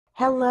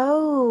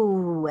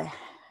Hello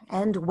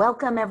and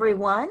welcome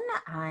everyone.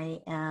 I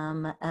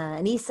am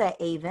Anissa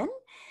Avon,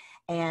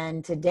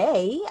 and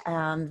today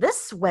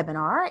this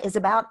webinar is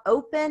about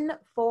Open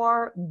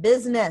for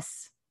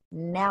Business.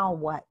 Now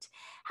what?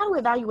 How to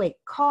evaluate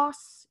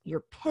costs,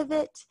 your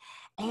pivot,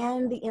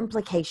 and the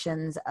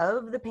implications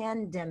of the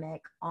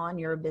pandemic on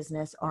your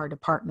business or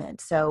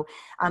department. So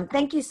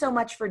thank you so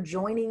much for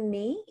joining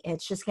me.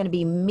 It's just going to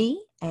be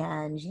me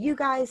and you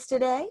guys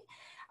today.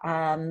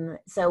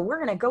 So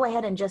we're going to go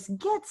ahead and just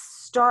get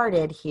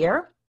started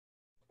here.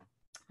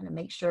 I'm going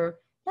to make sure,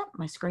 yep,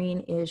 my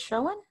screen is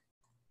showing.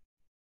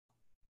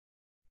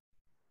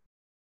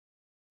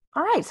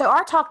 All right, so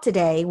our talk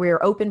today,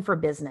 we're open for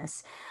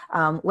business.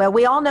 Well,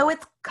 we all know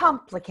it's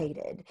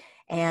complicated,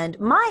 and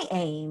my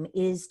aim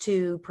is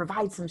to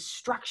provide some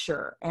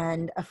structure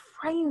and a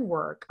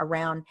framework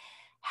around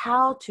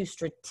how to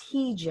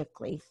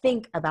strategically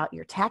think about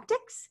your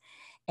tactics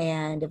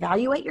and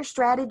evaluate your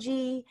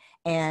strategy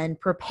and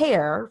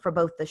prepare for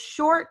both the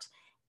short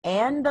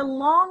and the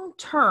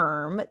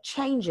long-term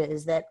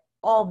changes that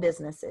all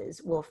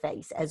businesses will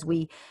face as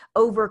we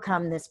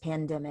overcome this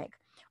pandemic.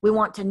 We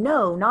want to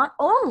know not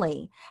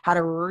only how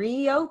to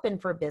reopen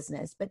for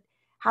business, but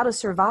how to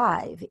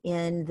survive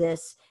in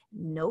this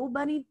no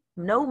money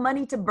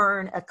to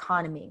burn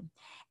economy.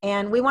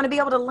 And we want to be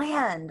able to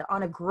land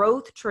on a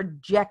growth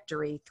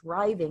trajectory,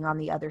 thriving on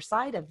the other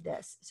side of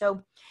this.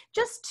 So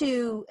just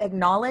to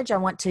acknowledge, I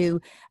want to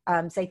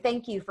say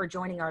thank you for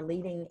joining our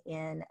Leading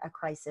in a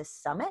Crisis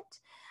Summit.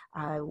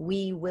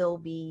 We will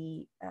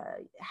be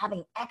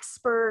having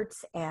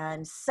experts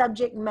and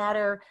subject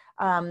matter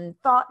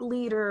thought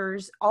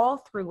leaders all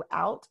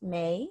throughout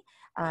May.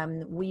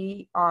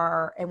 We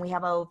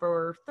have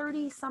over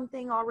 30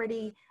 something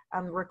already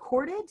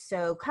recorded.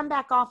 So come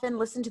back often,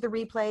 listen to the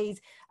replays,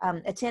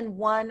 attend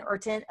one or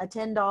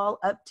attend all,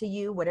 up to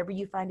you, whatever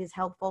you find is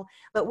helpful.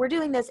 But we're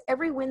doing this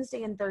every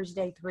Wednesday and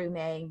Thursday through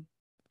May.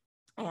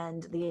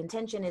 And the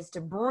intention is to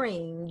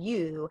bring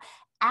you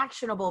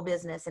actionable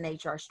business and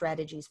HR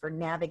strategies for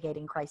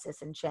navigating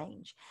crisis and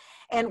change.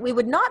 And we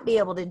would not be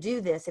able to do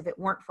this if it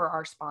weren't for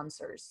our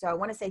sponsors. So I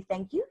want to say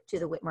thank you to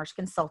the Whitmarsh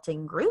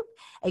Consulting Group,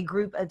 a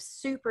group of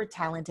super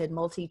talented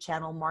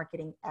multi-channel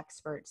marketing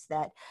experts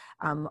that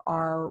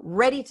are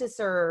ready to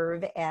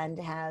serve and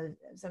have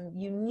some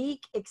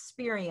unique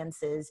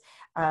experiences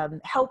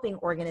helping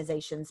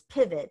organizations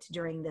pivot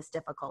during this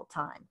difficult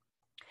time.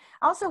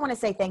 I also want to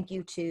say thank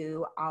you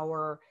to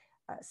our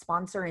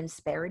sponsor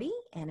Insperity,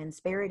 and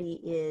Insperity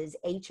is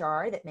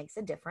HR that makes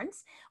a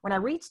difference. When I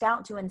reached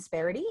out to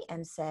Insperity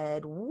and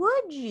said,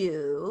 would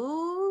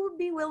you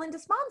be willing to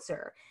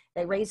sponsor?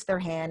 They raised their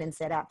hand and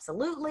said,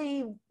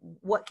 absolutely.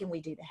 What can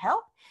we do to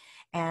help?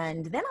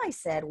 And then I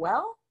said,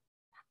 well,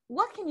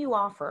 what can you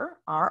offer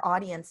our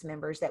audience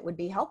members that would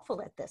be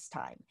helpful at this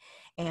time?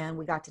 And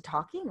we got to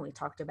talking. We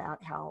talked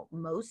about how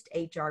most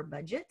HR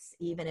budgets,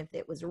 even if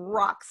it was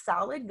rock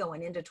solid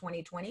going into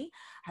 2020,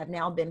 have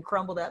now been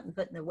crumbled up and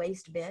put in the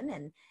waste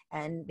bin,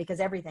 and because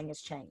everything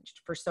has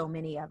changed for so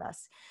many of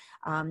us.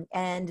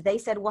 And they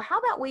said, well, how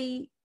about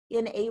we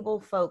enable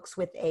folks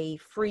with a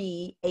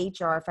free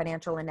HR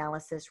financial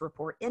analysis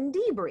report and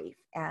debrief?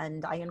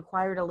 And I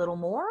inquired a little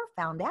more,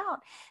 found out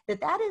that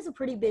that is a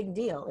pretty big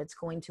deal. It's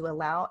going to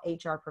allow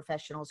HR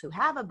professionals who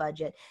have a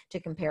budget to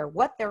compare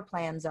what their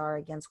plans are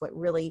against what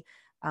really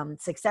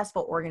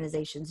successful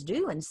organizations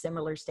do in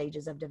similar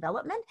stages of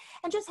development,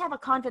 and just have a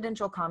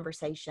confidential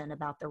conversation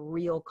about the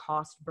real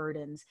cost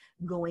burdens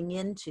going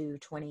into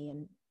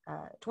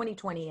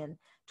 2020 and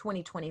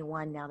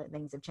 2021 now that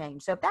things have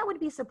changed. So if that would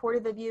be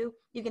supportive of you,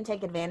 you can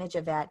take advantage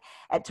of that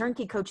at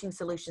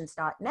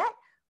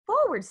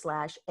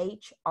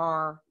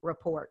turnkeycoachingsolutions.net/HR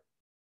report.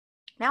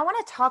 Now I want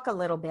to talk a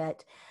little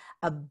bit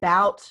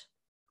about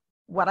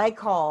what I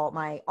call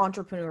my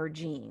entrepreneur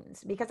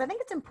genes, because I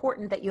think it's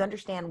important that you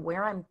understand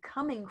where I'm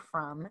coming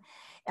from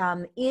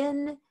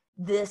in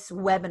this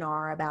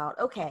webinar about,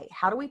 okay,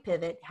 how do we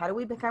pivot? How do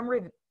we become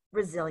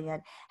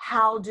resilient?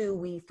 How do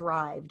we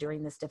thrive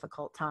during this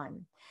difficult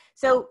time?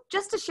 So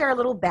just to share a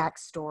little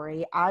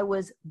backstory, I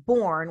was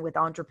born with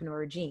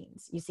entrepreneur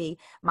genes. You see,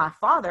 my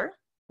father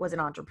was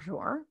an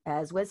entrepreneur,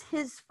 as was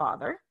his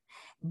father.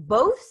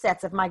 Both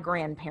sets of my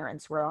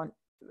grandmothers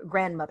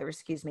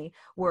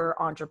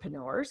were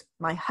entrepreneurs.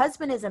 My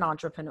husband is an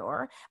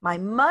entrepreneur. My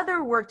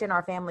mother worked in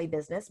our family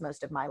business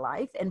most of my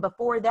life. And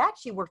before that,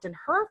 she worked in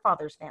her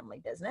father's family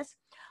business.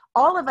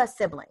 All of us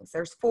siblings,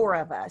 there's 4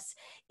 of us,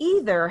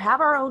 either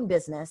have our own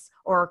business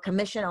or are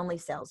commission-only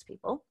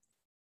salespeople.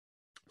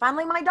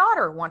 Finally, my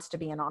daughter wants to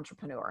be an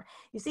entrepreneur.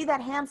 You see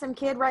that handsome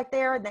kid right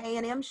there in the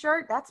A&M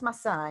shirt? That's my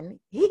son.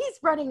 He's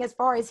running as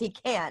far as he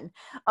can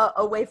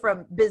away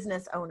from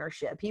business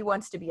ownership. He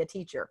wants to be a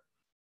teacher,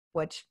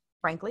 which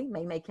frankly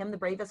may make him the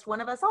bravest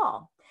one of us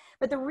all.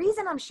 But the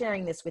reason I'm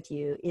sharing this with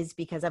you is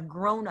because I've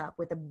grown up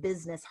with a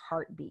business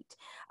heartbeat.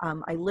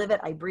 I live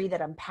it, I breathe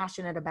it, I'm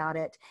passionate about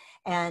it.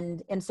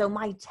 And so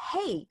my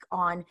take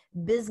on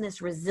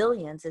business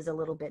resilience is a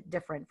little bit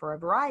different for a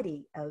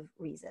variety of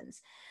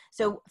reasons.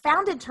 So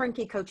founded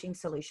Turnkey Coaching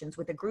Solutions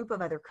with a group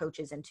of other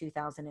coaches in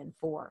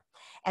 2004.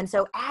 And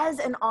so as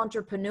an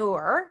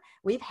entrepreneur,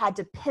 we've had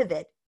to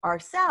pivot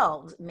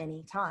ourselves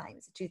many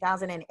times.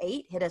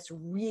 2008 hit us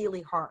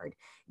really hard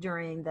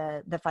during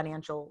the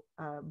financial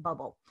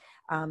bubble.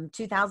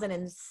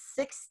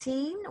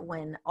 2016,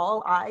 when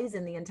all eyes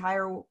in the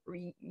entire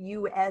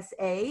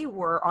USA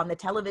were on the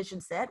television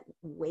set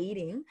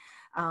waiting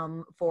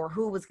for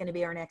who was going to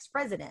be our next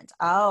president.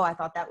 Oh, I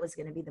thought that was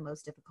going to be the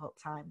most difficult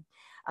time.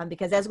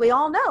 Because as we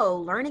all know,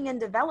 learning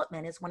and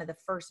development is one of the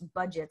first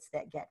budgets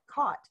that get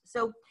caught.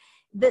 So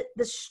the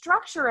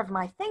structure of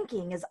my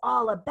thinking is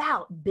all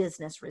about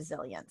business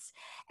resilience.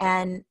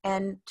 And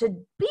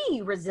to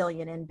be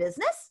resilient in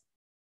business,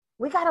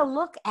 we got to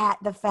look at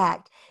the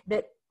fact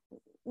that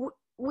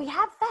we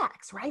have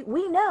facts, right?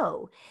 We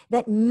know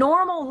that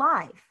normal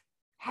life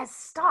has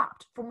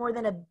stopped for more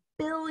than 1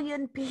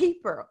 billion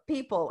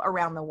people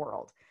around the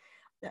world.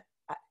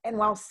 And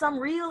while some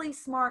really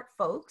smart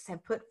folks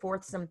have put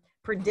forth some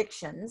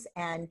predictions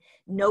and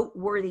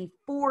noteworthy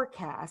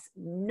forecasts,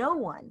 no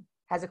one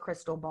has a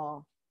crystal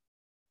ball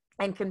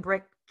and can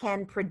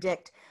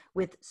predict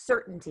with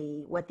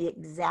certainty what the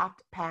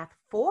exact path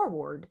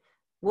forward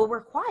will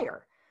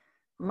require,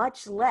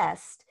 much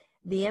less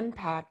the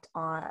impact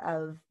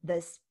of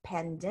this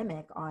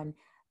pandemic on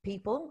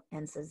people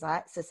and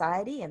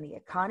society and the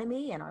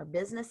economy and our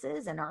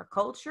businesses and our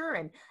culture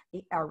and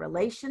our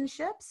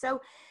relationships. So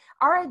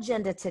our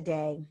agenda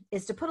today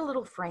is to put a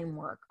little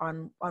framework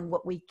on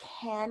what we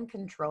can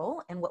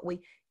control and what we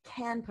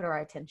can put our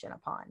attention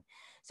upon.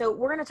 So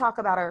we're going to talk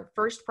about our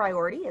first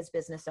priority as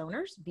business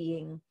owners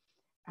being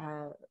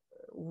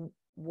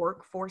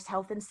workforce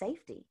health and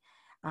safety.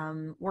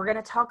 We're going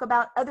to talk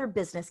about other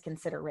business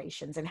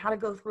considerations and how to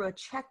go through a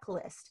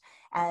checklist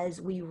as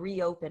we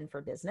reopen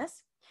for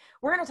business.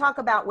 We're going to talk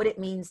about what it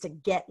means to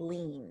get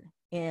lean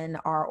in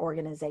our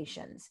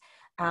organizations.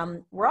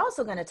 We're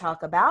also going to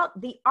talk about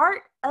the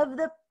art of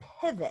the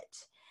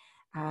pivot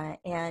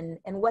and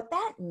what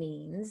that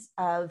means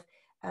of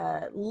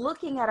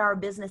looking at our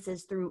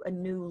businesses through a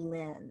new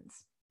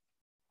lens.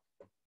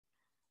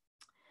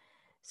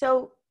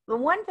 So the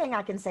one thing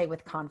I can say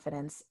with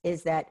confidence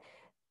is that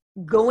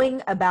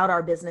going about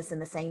our business in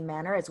the same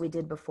manner as we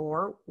did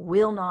before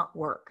will not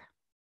work.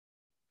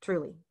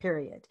 Truly,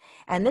 period.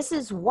 And this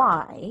is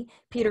why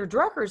Peter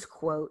Drucker's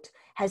quote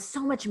has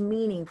so much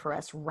meaning for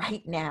us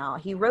right now.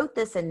 He wrote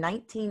this in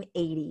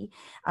 1980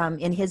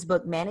 in his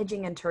book,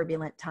 Managing in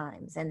Turbulent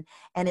Times. And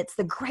it's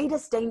the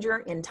greatest danger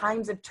in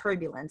times of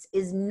turbulence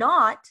is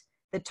not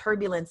the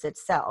turbulence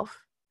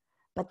itself,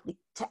 but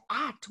to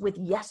act with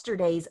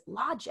yesterday's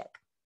logic.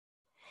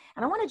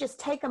 And I want to just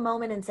take a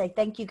moment and say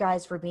thank you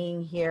guys for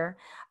being here.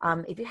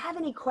 If you have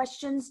any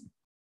questions,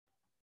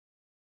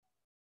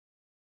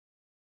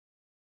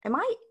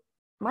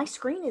 my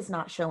screen is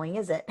not showing,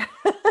 is it?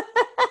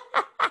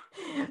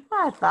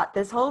 I thought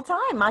this whole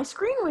time my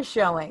screen was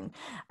showing.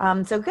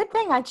 So good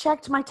thing I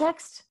checked my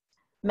text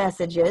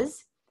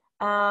messages.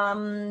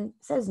 It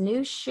says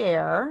new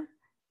share.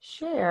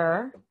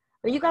 Are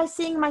you guys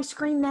seeing my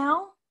screen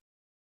now?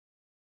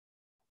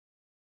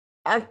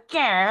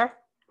 Okay.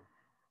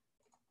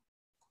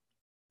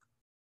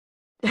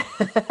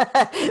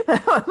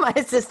 My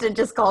assistant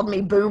just called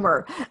me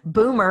Boomer.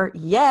 Boomer,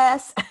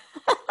 yes.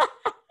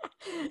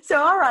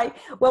 So, all right.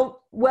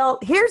 Well,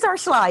 here's our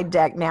slide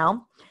deck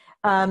now.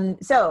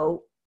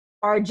 So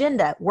our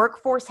agenda: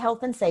 workforce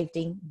health and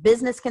safety,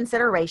 business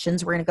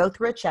considerations. We're going to go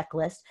through a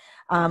checklist.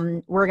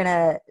 We're going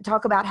to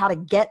talk about how to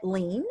get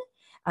lean,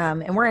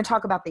 and we're going to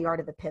talk about the art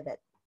of the pivot,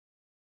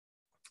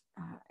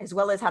 as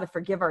well as how to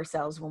forgive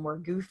ourselves when we're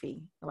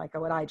goofy, like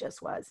what I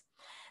just was.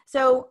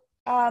 So,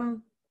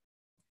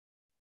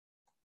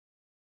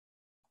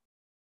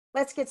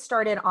 let's get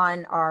started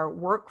on our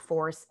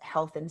workforce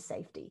health and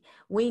safety.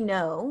 We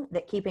know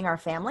that keeping our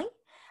family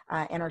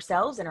and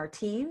ourselves and our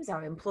teams,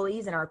 our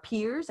employees and our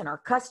peers and our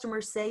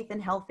customers safe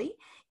and healthy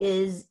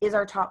is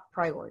our top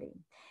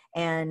priority.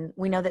 And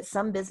we know that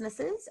some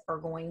businesses are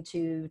going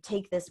to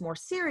take this more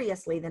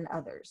seriously than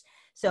others.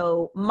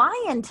 So my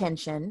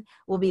intention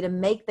will be to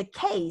make the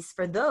case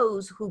for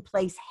those who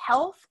place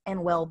health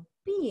and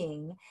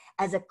well-being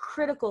as a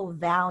critical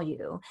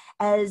value,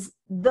 as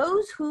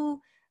those who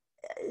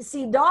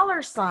see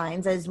dollar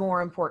signs as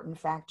more important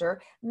factor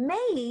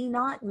may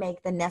not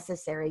make the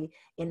necessary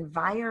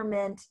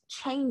environment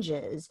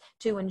changes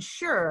to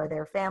ensure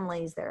their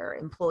families, their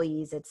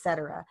employees,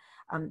 etc.,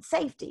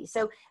 safety.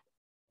 So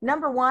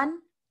number one,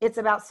 it's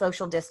about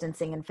social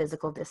distancing and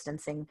physical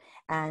distancing.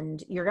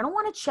 And you're going to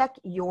want to check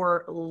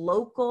your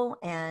local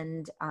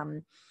and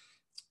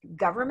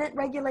government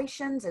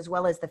regulations, as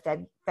well as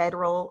the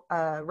federal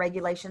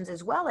regulations,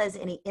 as well as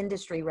any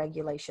industry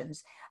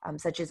regulations,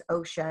 such as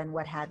OSHA and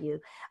what have you.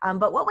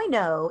 But what we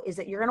know is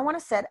that you're going to want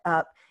to set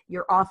up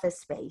your office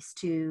space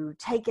to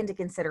take into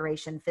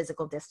consideration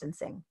physical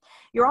distancing.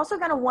 You're also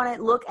going to want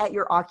to look at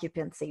your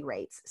occupancy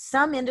rates.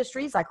 Some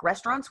industries, like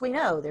restaurants, we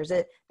know there's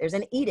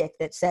an edict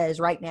that says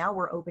right now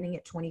we're opening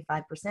at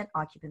 25%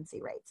 occupancy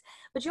rates.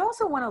 But you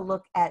also want to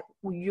look at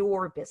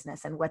your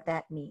business and what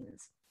that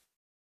means.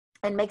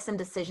 and make some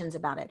decisions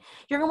about it.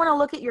 You're going to want to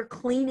look at your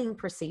cleaning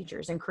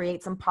procedures and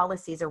create some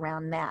policies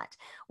around that.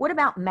 What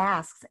about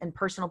masks and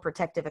personal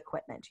protective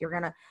equipment? You're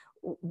going to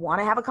want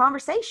to have a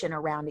conversation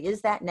around,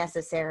 is that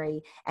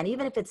necessary? And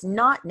even if it's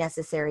not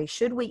necessary,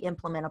 should we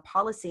implement a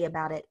policy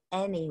about it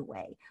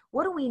anyway?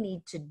 What do we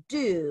need to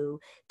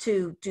do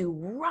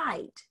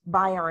right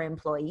by our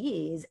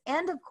employees?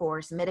 And of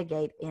course,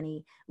 mitigate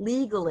any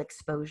legal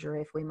exposure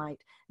if we might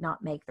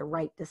not make the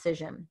right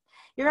decision.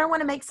 You're going to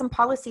want to make some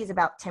policies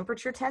about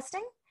temperature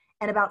testing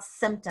and about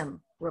symptom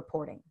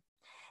reporting.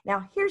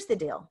 Now, here's the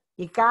deal.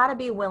 You got to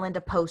be willing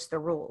to post the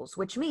rules,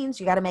 which means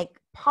you got to make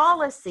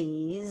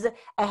policies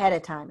ahead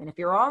of time. And if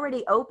you're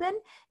already open,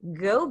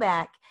 go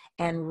back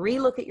and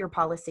relook at your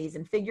policies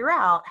and figure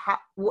out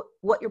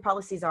what your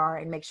policies are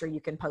and make sure you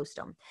can post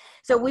them.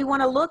 So we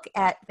want to look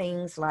at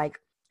things like,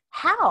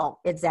 how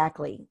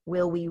exactly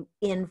will we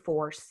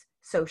enforce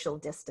social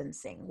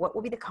distancing? What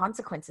will be the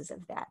consequences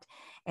of that?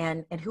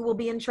 And who will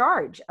be in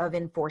charge of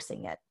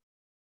enforcing it?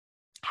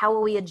 How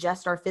will we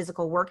adjust our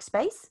physical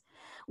workspace?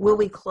 Will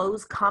we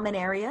close common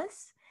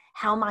areas?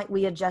 How might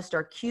we adjust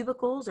our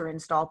cubicles or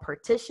install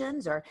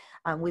partitions? Or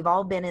we've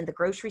all been in the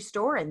grocery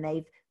store and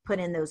they've put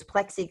in those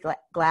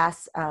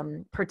plexiglass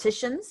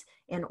partitions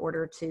in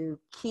order to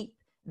keep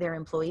their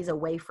employees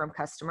away from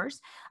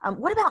customers.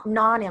 What about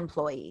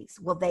non-employees?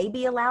 Will they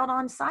be allowed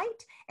on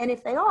site? And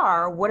if they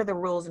are, what are the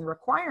rules and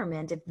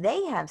requirements if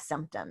they have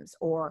symptoms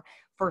or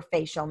for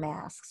facial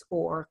masks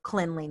or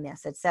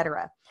cleanliness,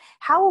 etc.?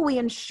 How will we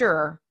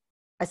ensure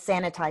a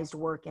sanitized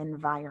work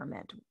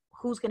environment?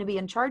 Who's going to be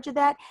in charge of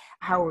that?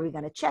 How are we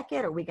going to check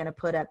it? Are we going to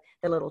put up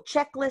the little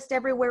checklist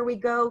everywhere we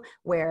go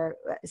where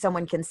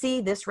someone can see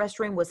this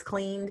restroom was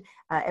cleaned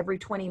every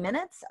 20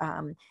 minutes?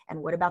 And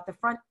what about the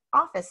front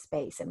office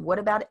space? And what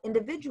about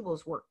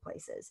individuals'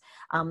 workplaces?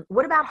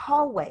 What about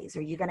hallways?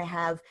 Are you going to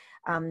have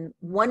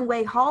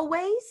one-way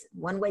hallways,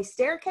 one-way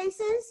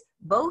staircases,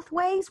 both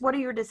ways? What are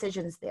your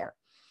decisions there?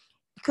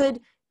 Could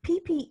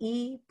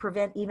PPE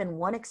prevent even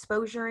one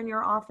exposure in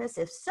your office?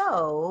 If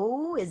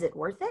so, is it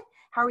worth it?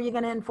 How are you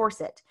going to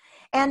enforce it?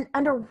 And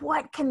under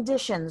what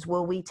conditions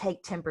will we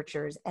take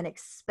temperatures and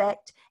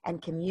expect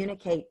and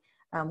communicate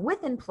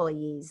with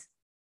employees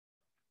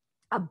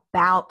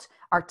about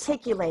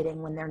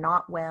articulating when they're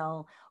not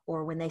well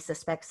or when they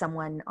suspect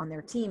someone on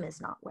their team is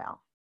not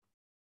well?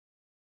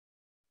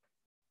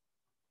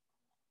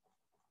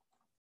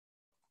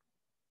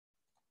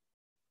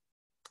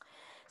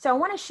 So I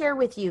want to share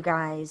with you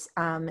guys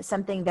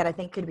something that I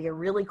think could be a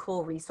really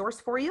cool resource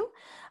for you.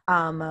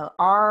 One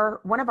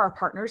of our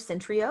partners,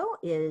 Centrio,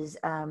 is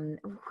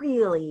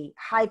really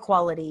high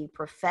quality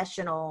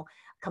professional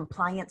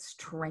compliance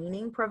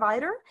training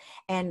provider,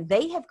 and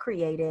they have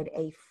created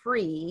a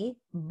free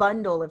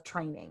bundle of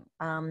training.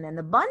 And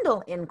the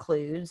bundle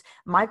includes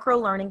micro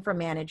learning for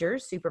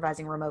managers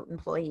supervising remote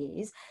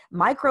employees,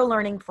 micro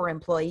learning for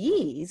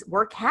employees,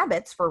 work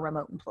habits for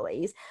remote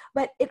employees,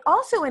 but it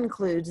also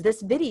includes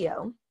this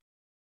video,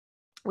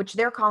 which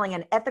they're calling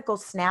an ethical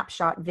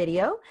snapshot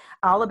video,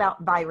 all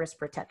about virus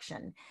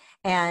protection.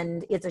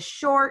 And it's a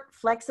short,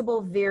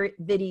 flexible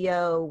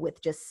video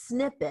with just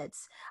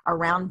snippets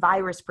around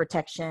virus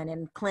protection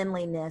and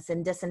cleanliness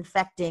and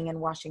disinfecting and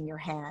washing your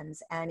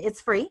hands. And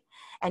it's free,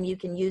 and you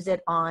can use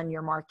it on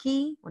your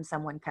marquee when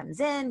someone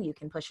comes in. You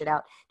can push it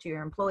out to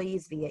your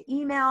employees via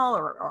email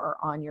or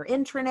on your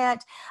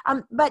intranet.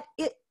 But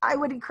I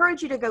would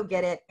encourage you to go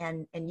get it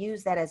and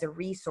use that as a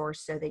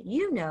resource so that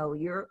you know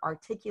you're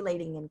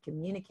articulating and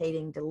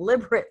communicating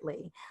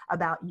deliberately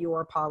about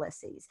your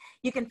policies.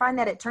 You can find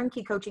that at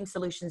turnkeycoachingsolutions.net/virus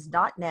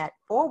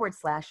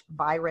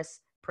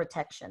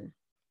protection.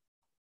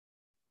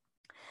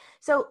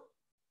 So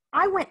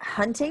I went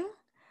hunting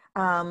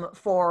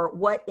for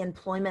what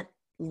employment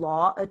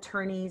law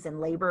attorneys and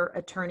labor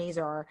attorneys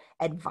are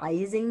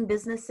advising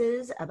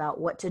businesses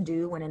about what to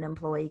do when an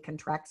employee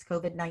contracts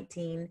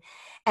COVID-19.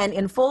 And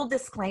in full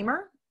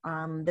disclaimer,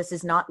 this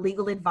is not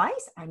legal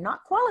advice. I'm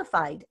not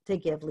qualified to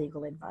give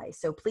legal advice.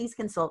 So please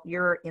consult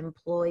your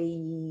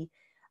employer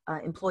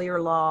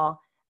law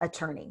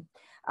attorney.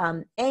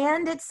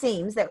 And it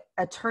seems that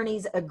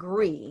attorneys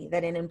agree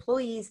that an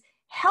employee's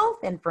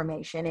health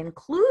information,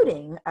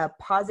 including a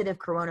positive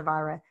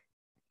coronavirus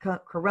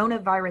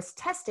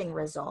testing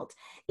result,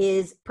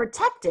 is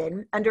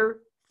protected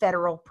under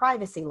federal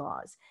privacy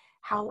laws.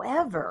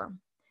 However,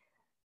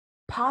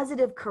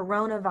 positive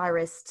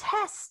coronavirus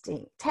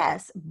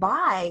tests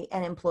by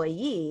an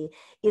employee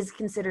is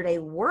considered a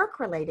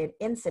work-related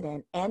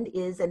incident and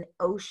is an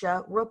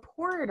OSHA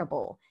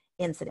reportable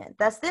incident.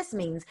 Thus, this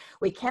means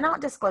we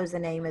cannot disclose the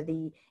name of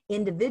the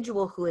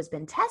individual who has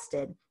been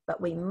tested,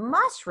 but we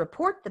must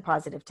report the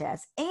positive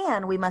test,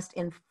 and we must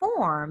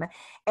inform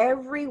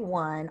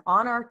everyone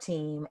on our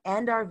team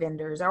and our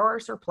vendors or our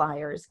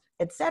suppliers,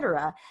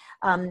 etc.,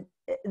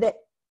 that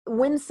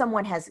when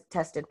someone has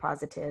tested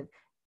positive,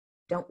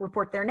 don't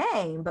report their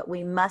name, but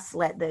we must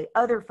let the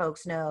other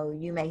folks know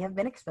you may have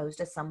been exposed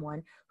to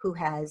someone who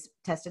has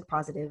tested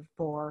positive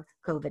for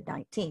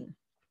COVID-19.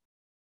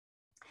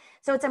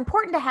 So it's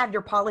important to have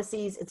your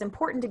policies. It's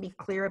important to be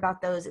clear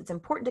about those. It's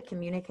important to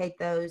communicate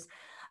those.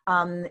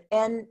 And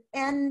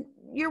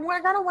you're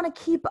going to want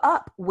to keep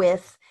up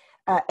with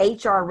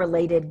HR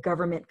related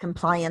government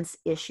compliance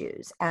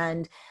issues.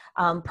 And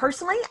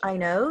personally, I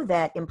know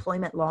that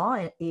employment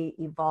law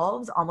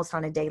evolves almost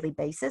on a daily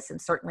basis.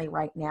 And certainly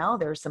right now,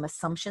 there are some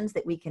assumptions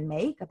that we can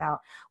make about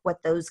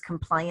what those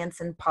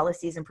compliance and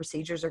policies and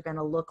procedures are going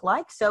to look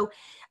like. So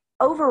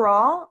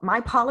overall,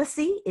 my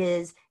policy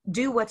is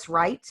do what's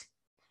right,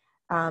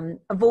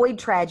 avoid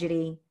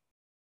tragedy,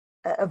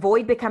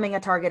 avoid becoming a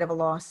target of a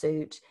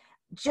lawsuit,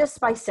 just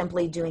by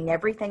simply doing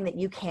everything that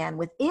you can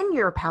within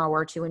your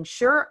power to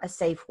ensure a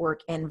safe work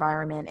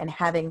environment and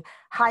having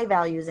high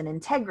values and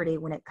integrity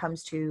when it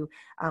comes to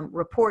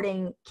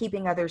reporting,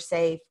 keeping others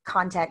safe,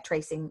 contact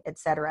tracing,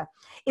 etc.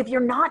 If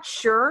you're not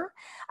sure,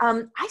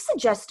 I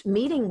suggest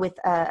meeting with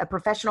a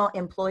professional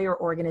employer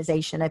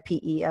organization, a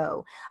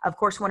PEO. Of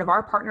course, one of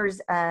our partners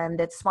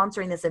that's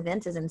sponsoring this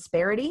event is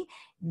Insperity.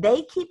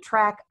 They keep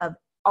track of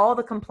all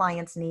the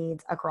compliance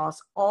needs across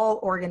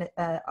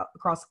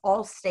across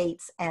all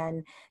states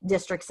and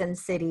districts and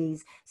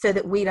cities so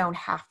that we don't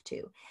have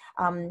to.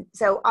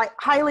 So I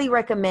highly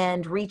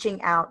recommend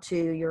reaching out to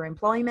your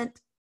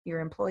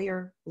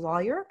employer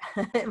lawyer,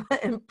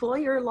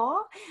 employer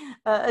law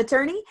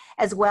attorney,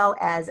 as well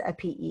as a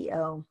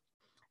PEO.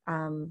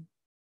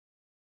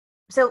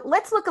 So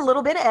let's look a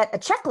little bit at a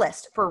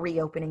checklist for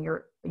reopening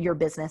your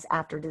business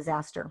after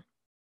disaster.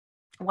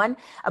 One,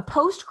 a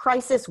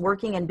post-crisis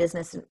working and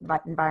business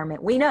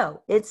environment. We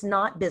know it's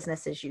not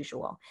business as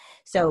usual.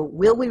 So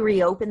will we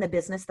reopen the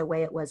business the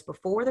way it was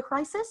before the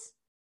crisis?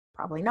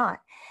 Probably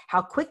not.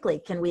 How quickly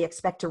can we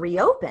expect to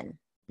reopen,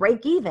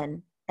 break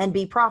even, and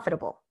be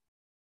profitable?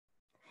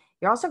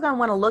 You're also going to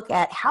want to look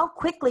at how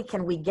quickly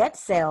can we get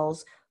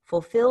sales,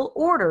 fulfill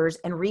orders,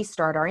 and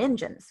restart our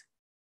engines.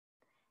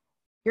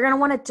 You're going to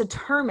want to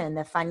determine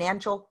the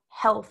financial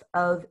health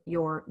of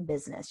your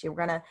business. You're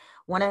going to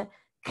want to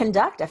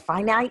conduct a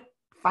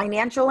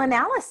financial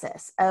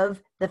analysis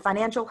of the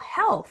financial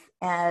health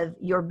of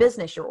your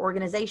business, your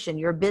organization,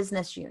 your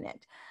business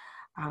unit.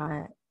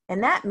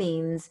 And that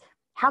means,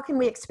 how can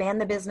we expand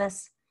the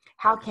business?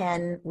 How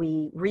can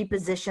we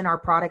reposition our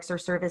products or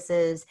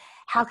services?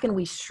 How can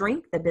we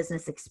shrink the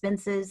business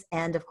expenses?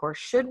 And of course,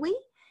 should we?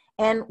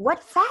 And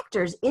what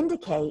factors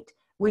indicate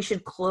we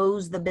should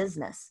close the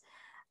business?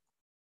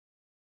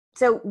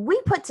 So we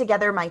put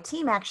together, my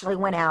team actually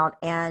went out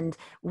and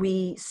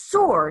we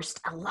sourced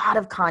a lot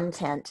of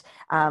content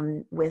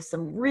with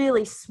some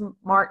really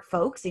smart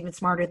folks, even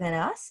smarter than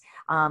us.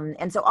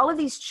 And so all of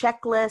these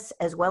checklists,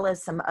 as well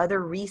as some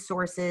other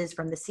resources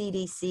from the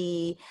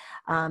CDC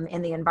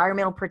and the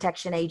Environmental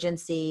Protection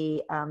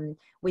Agency,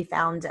 we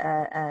found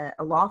a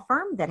law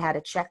firm that had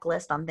a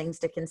checklist on things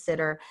to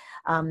consider.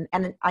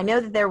 And I know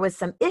that there was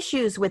some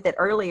issues with it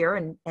earlier,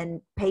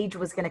 and Paige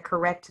was going to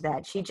correct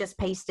that. She just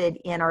pasted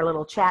in our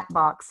little chat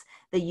box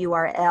the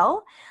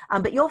URL,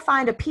 but you'll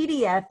find a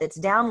PDF that's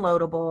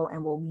downloadable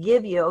and will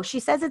give you, she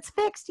says it's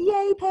fixed,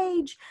 yay,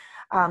 Paige.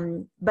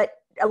 But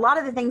a lot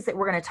of the things that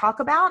we're going to talk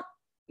about,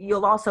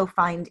 you'll also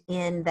find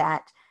in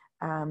that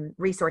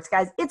resource.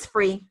 Guys, it's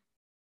free.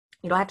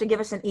 You don't have to give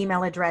us an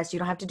email address. You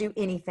don't have to do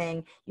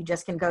anything. You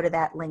just can go to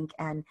that link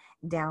and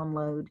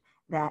download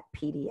that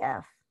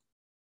PDF.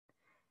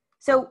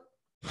 So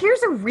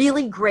here's a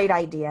really great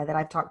idea that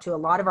I've talked to a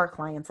lot of our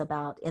clients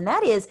about, and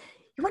that is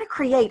you want to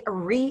create a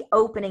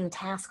reopening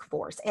task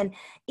force. And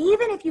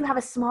even if you have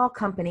a small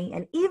company,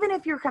 and even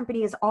if your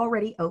company is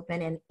already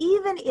open, and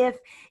even if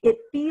it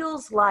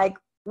feels like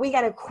we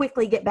got to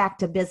quickly get back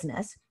to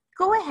business,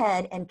 go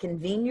ahead and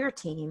convene your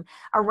team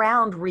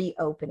around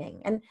reopening.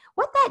 And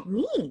what that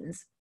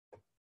means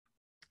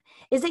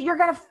is that you're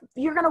going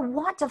to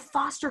want to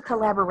foster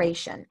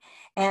collaboration.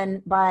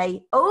 And by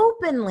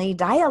openly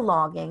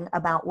dialoguing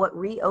about what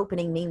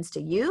reopening means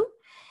to you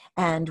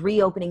and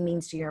reopening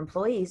means to your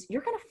employees,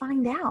 you're going to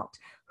find out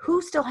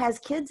who still has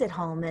kids at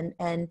home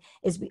and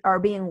are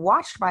being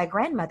watched by a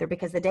grandmother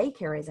because the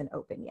daycare isn't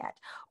open yet,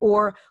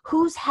 or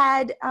who's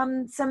had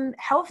some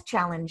health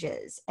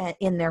challenges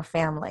in their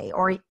family,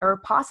 or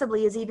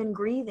possibly is even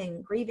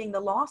grieving the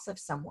loss of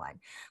someone,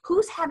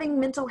 who's having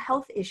mental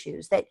health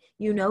issues that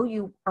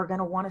you are going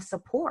to want to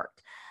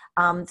support.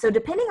 So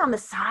depending on the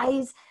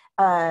size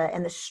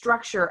and the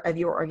structure of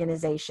your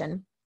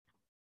organization,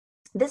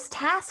 this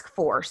task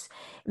force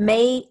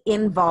may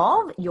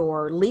involve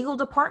your legal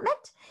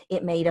department.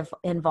 It may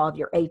involve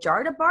your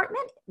HR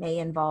department. It may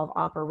involve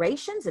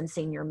operations and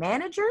senior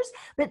managers.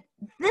 But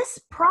this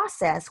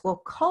process will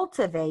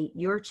cultivate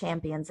your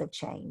champions of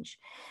change.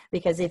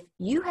 Because if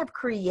you have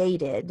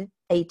created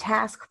a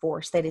task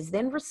force that is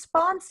then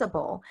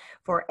responsible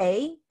for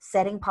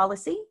setting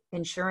policy,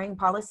 ensuring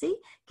policy,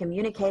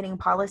 communicating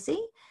policy,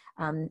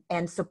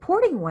 and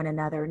supporting one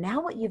another,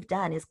 now what you've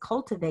done is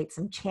cultivate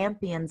some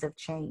champions of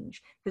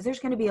change, because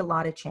there's going to be a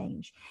lot of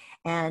change.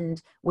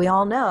 And we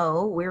all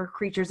know we're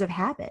creatures of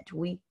habit.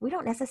 We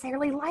don't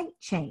necessarily like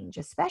change,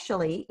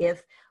 especially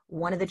if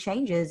one of the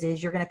changes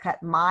is you're going to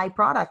cut my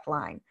product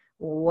line.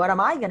 what am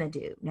I going to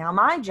do? Now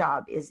my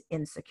job is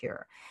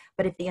insecure.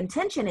 But if the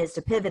intention is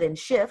to pivot and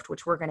shift,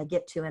 which we're going to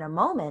get to in a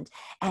moment,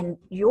 and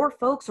your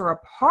folks are a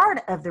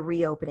part of the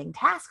reopening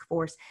task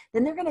force,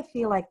 then they're going to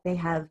feel like they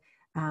have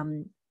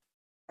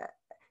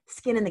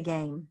skin in the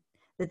game,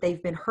 that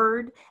they've been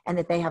heard, and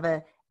that they have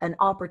an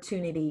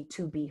opportunity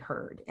to be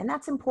heard. And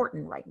that's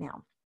important right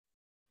now.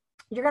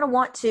 You're going to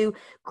want to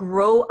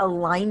grow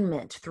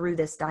alignment through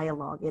this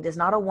dialogue. It is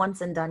not a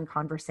once and done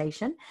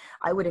conversation.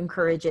 I would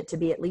encourage it to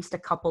be at least a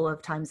couple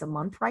of times a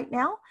month right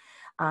now.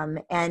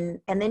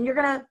 And then you're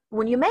going to,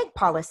 when you make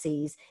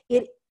policies,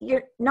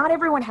 not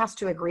everyone has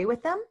to agree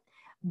with them,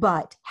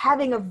 but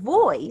having a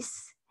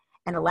voice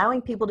and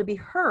allowing people to be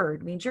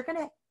heard means you're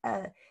going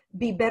to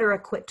be better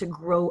equipped to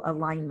grow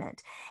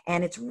alignment.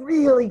 And it's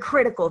really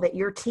critical that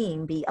your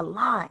team be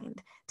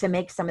aligned to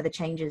make some of the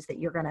changes that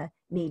you're going to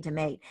need to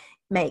make.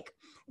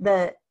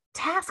 The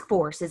task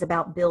force is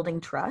about building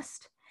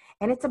trust,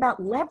 and it's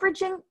about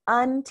leveraging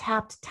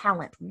untapped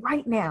talent.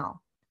 Right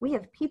now, we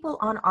have people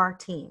on our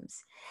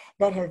teams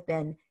that have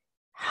been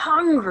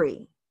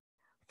hungry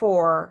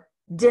for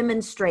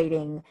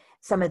demonstrating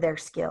some of their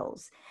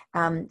skills,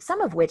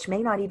 some of which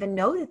may not even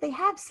know that they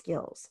have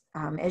skills.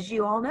 As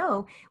you all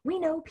know, we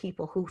know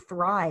people who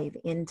thrive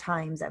in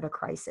times of a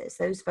crisis.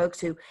 Those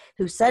folks who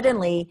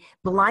suddenly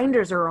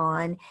blinders are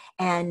on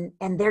and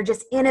they're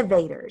just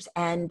innovators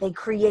and they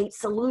create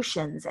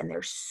solutions and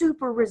they're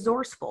super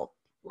resourceful.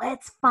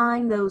 Let's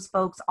find those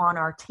folks on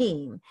our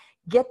team,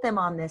 get them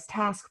on this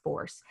task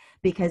force,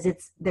 because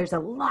there's a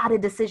lot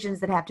of decisions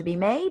that have to be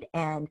made,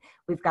 and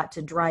we've got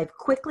to drive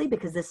quickly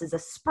because this is a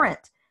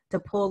sprint to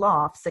pull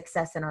off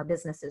success in our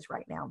businesses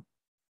right now.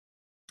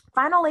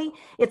 Finally,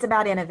 it's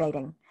about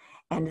innovating,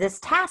 and this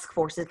task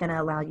force is going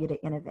to allow you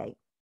to innovate.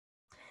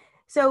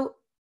 So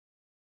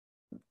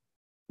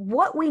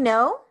what we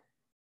know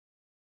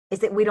is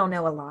that we don't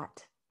know a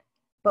lot,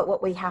 but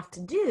what we have to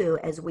do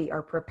as we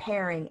are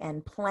preparing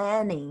and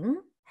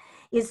planning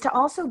is to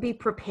also be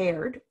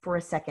prepared for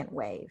a second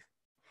wave.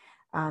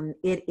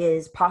 It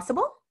is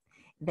possible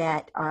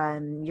that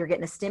you're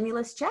getting a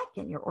stimulus check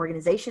and your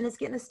organization is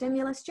getting a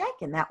stimulus check,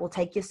 and that will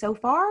take you so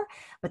far,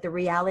 but the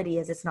reality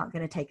is it's not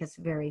going to take us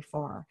very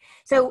far.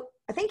 So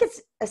I think it's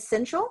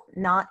essential,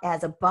 not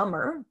as a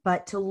bummer,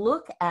 but to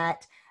look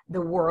at the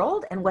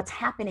world and what's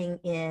happening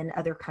in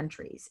other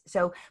countries.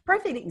 So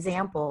perfect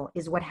example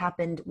is what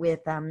happened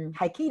with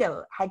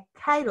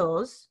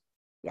Hokkaido's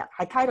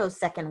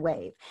second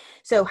wave.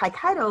 So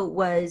Hokkaido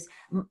was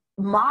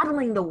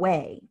modeling the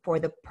way for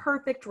the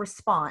perfect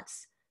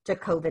response to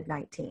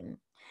COVID-19.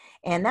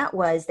 And that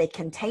was, they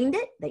contained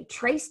it, they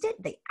traced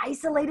it, they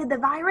isolated the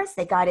virus,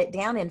 they got it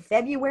down in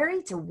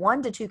February to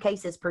 1 to 2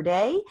 cases per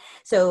day.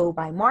 So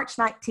by March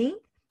 19th,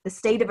 the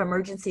state of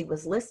emergency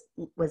was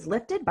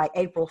lifted. By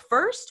April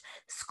 1st,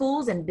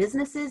 schools and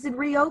businesses had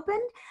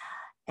reopened.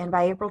 And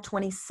by April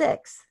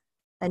 26th,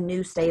 a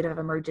new state of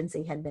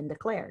emergency had been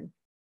declared.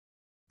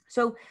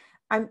 So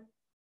I'm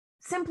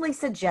simply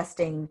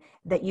suggesting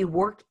that you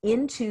work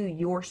into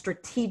your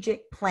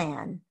strategic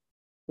plan.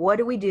 What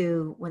do we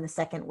do when the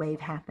second wave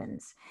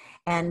happens?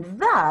 And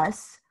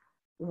thus,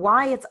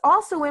 why it's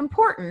also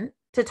important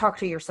to talk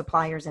to your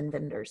suppliers and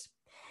vendors.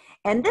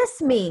 And this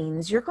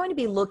means you're going to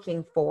be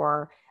looking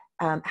for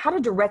how to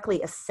directly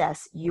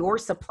assess your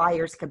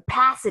supplier's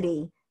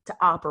capacity to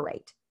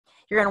operate.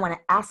 You're going to want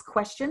to ask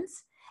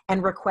questions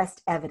and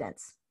request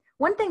evidence.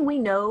 One thing we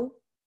know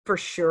for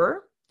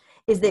sure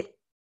is that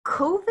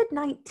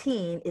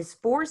COVID-19 is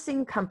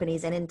forcing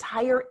companies and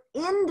entire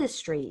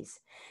industries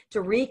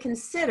to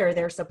reconsider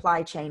their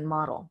supply chain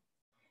model.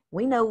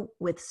 We know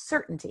with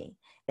certainty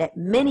that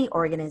many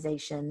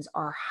organizations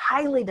are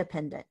highly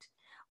dependent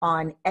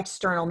on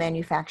external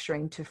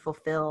manufacturing to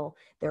fulfill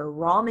their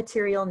raw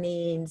material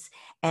needs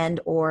and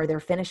or their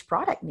finished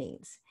product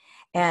needs.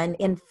 And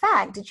in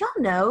fact, did y'all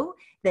know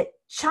that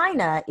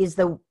China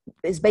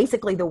is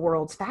basically the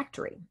world's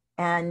factory,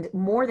 and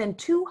more than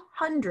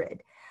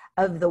 200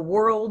 of the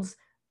world's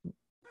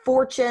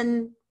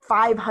Fortune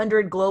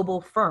 500 global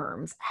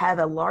firms have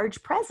a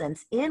large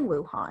presence in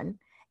Wuhan,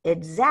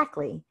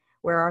 exactly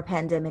where our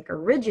pandemic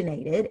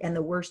originated and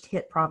the worst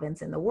hit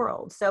province in the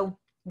world. So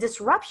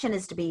disruption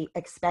is to be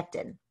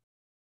expected.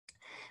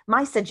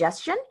 My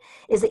suggestion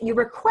is that you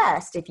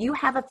request, if you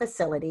have a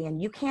facility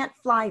and you can't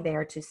fly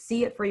there to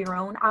see it for your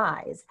own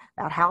eyes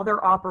about how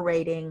they're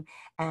operating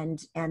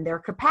and their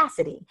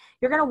capacity,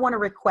 you're going to want to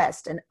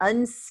request an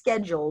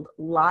unscheduled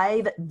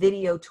live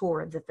video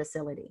tour of the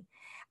facility.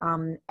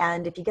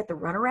 And if you get the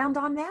runaround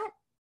on that,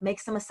 make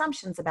some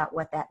assumptions about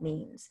what that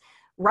means.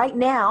 Right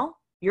now,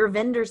 your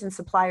vendors and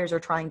suppliers are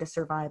trying to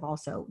survive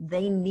also.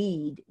 They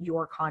need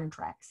your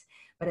contracts.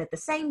 But at the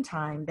same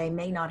time, they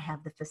may not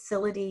have the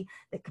facility,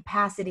 the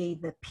capacity,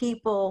 the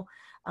people,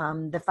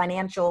 the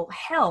financial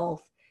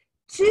health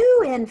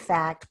to, in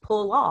fact,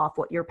 pull off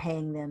what you're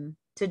paying them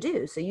to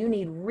do. So you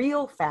need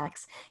real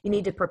facts. You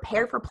need to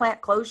prepare for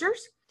plant closures,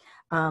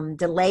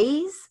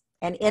 delays,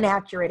 and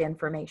inaccurate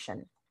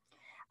information.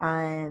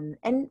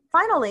 And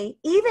finally,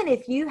 even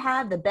if you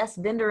have the best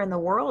vendor in the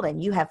world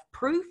and you have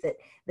proof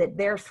that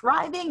they're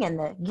thriving and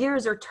the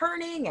gears are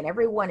turning and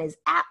everyone is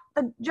at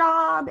the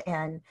job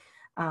and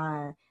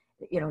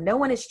no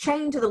one is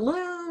chained to the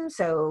loom,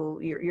 so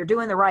you're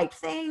doing the right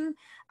thing,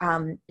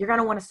 you're going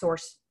to want to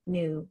source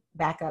new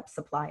backup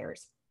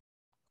suppliers.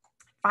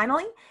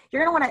 Finally,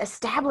 you're going to want to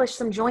establish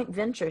some joint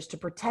ventures to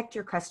protect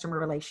your customer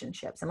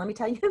relationships. And let me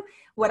tell you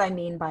what I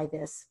mean by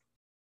this.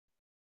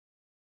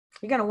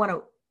 You're going to want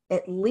to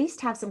at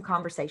least have some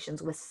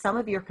conversations with some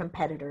of your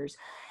competitors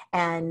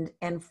and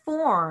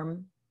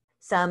form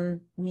some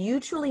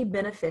mutually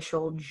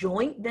beneficial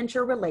joint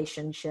venture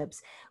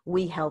relationships.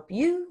 We help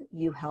you,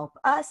 you help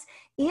us.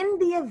 In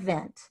the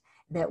event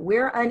that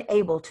we're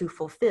unable to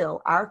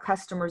fulfill our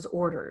customers'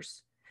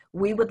 orders,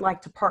 we would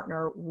like to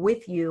partner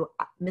with you,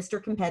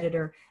 Mr.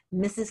 Competitor,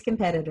 Mrs.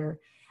 Competitor,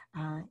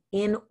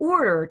 in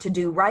order to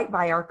do right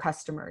by our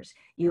customers.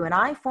 You and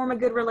I form a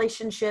good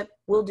relationship,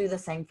 we'll do the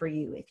same for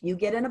you. If you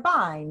get in a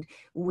bind,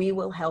 we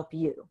will help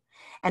you.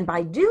 And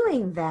by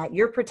doing that,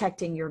 you're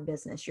protecting your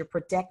business, you're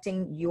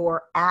protecting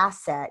your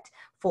asset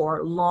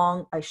for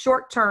a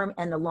short-term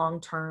and the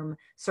long-term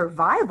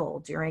survival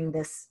during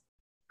this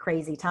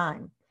crazy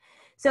time.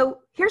 So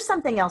here's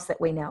something else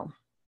that we know.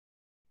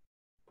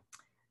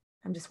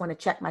 I just want to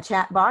check my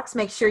chat box,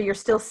 make sure you're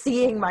still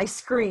seeing my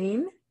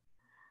screen.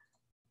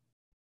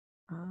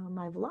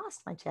 I've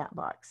lost my chat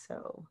box,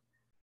 so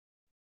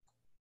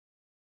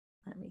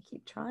let me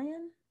keep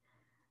trying.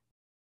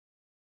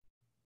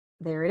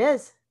 There it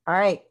is. All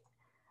right,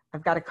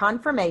 I've got a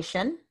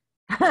confirmation.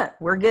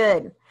 We're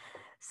good.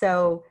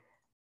 So,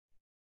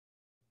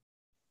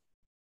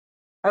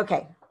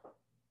 okay,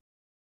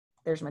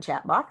 there's my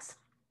chat box.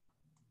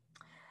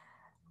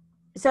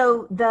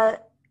 So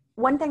the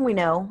one thing we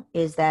know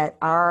is that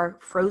our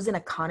frozen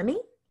economy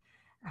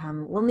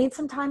will need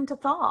some time to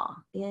thaw,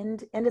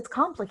 and it's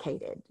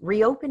complicated.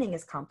 Reopening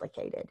is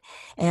complicated,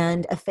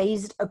 and a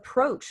phased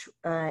approach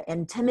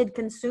and timid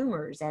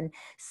consumers, and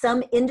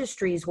some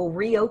industries will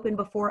reopen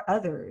before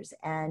others,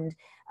 and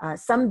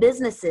some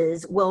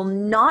businesses will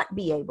not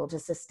be able to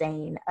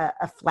sustain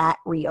a flat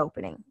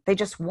reopening. They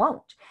just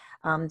won't.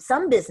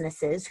 Some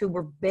businesses who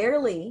were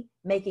barely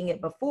making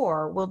it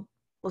before will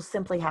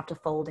simply have to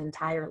fold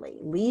entirely,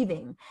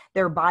 leaving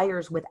their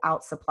buyers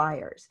without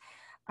suppliers.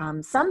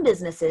 Some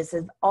businesses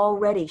have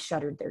already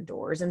shuttered their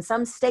doors, and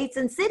some states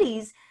and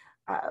cities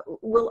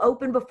will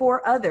open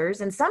before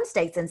others, and some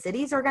states and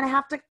cities are going to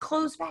have to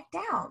close back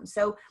down.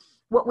 So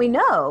what we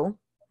know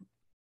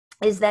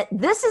is that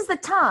this is the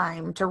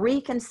time to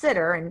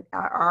reconsider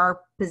our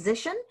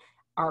position,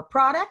 our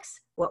products,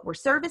 what we're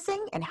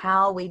servicing, and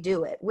how we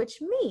do it, which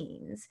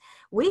means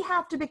we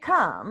have to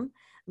become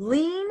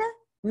lean,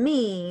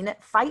 mean,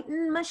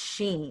 fighting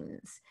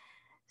machines.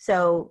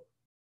 So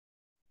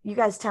you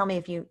guys tell me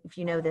if you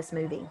know this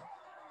movie.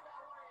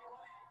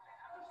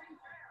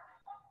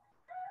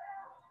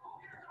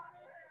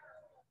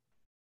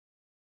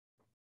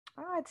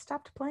 Oh, it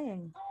stopped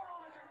playing.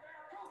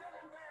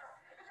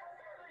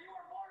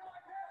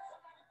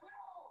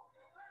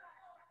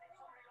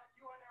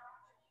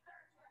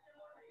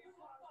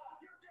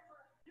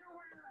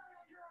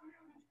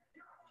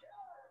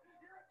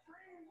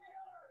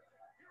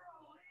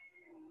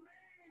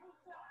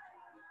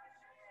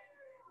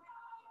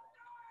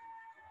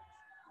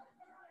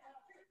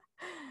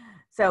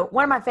 So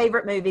one of my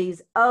favorite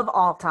movies of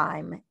all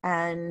time.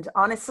 And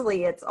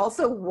honestly, it's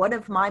also one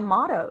of my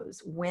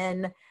mottos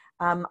when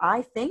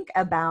I think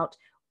about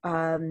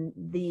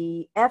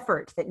the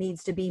effort that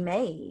needs to be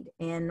made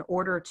in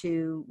order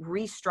to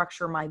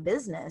restructure my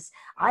business.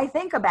 I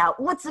think about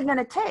what's it going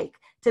to take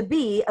to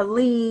be a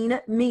lean,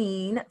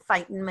 mean,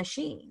 fighting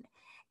machine.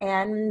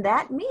 And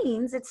that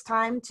means it's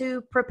time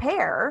to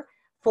prepare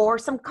for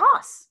some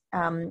costs.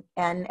 And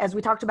as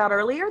we talked about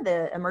earlier,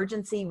 the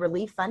emergency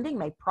relief funding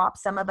may prop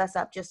some of us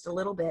up just a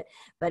little bit,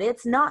 but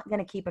it's not going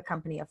to keep a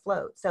company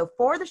afloat. So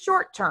for the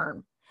short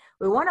term,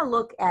 we want to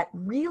look at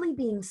really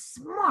being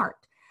smart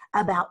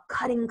about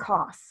cutting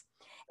costs.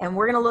 And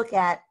we're going to look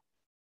at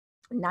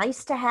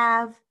nice to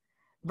have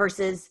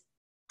versus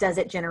does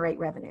it generate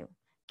revenue?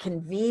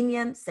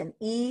 Convenience and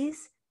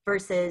ease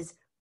versus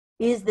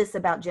is this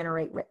about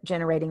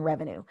generating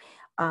revenue?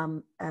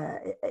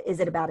 Is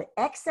it about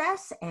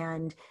excess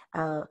and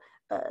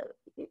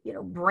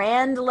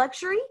brand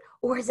luxury,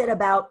 or is it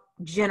about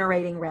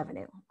generating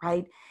revenue,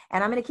 right?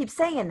 And I'm going to keep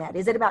saying that.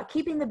 Is it about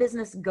keeping the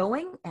business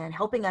going and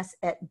helping us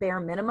at bare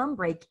minimum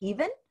break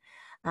even,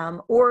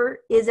 or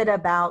is it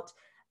about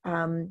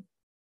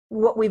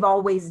what we've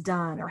always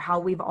done or how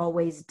we've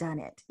always done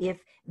it?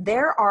 If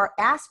there are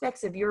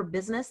aspects of your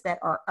business that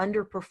are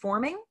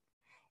underperforming,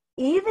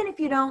 even if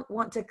you don't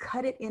want to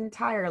cut it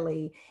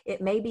entirely,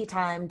 it may be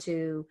time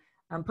to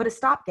put a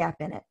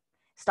stopgap in it.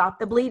 Stop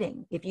the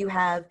bleeding. If you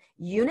have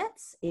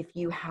units, if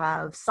you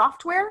have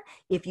software,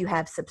 if you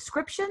have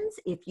subscriptions,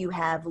 if you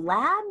have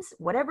labs,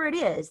 whatever it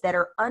is that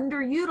are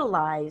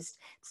underutilized,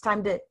 it's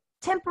time to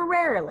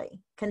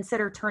temporarily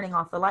consider turning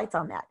off the lights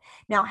on that.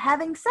 Now,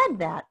 having said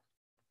that,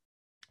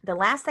 The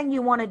last thing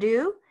you want to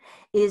do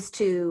is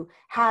to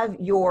have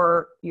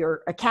your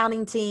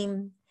accounting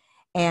team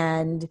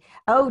and,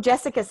 oh,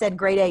 Jessica said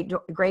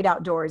great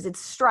outdoors. It's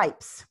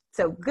Stripes.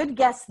 So good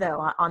guess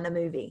though on the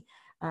movie.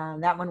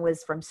 That one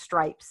was from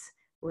Stripes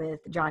with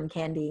John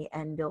Candy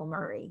and Bill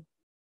Murray.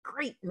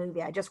 Great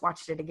movie. I just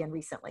watched it again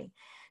recently.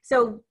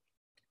 So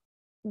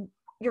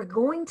you're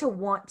going to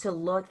want to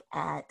look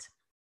at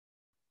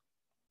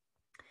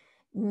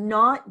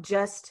not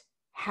just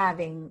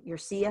having your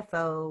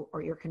CFO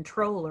or your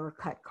controller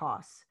cut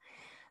costs.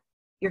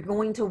 You're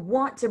going to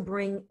want to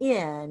bring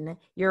in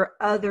your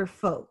other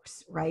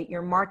folks, right?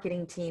 Your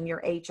marketing team, your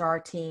HR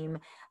team,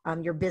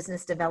 your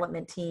business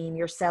development team,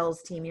 your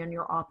sales team, and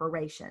your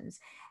operations.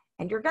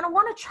 And you're going to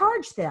want to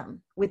charge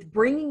them with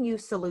bringing you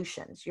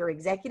solutions. Your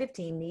executive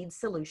team needs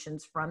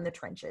solutions from the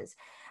trenches.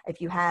 If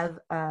you have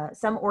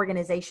some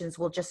organizations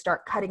will just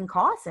start cutting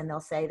costs, and they'll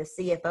say the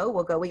CFO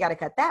will go, we got to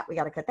cut that, we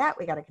got to cut that,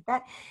 we got to cut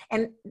that.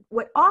 And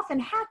what often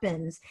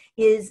happens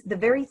is the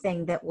very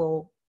thing that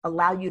will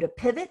allow you to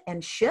pivot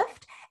and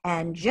shift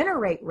and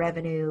generate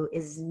revenue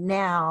is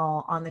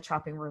now on the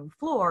chopping room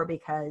floor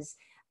because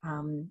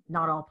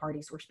not all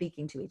parties were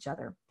speaking to each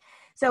other.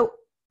 So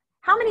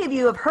how many of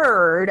you have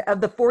heard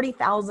of the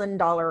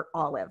 $40,000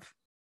 olive,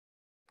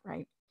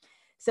 right?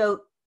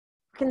 So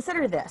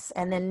consider this,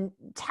 and then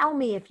tell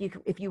me if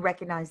you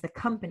recognize the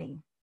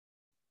company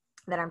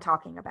that I'm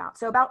talking about.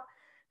 So about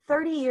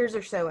 30 years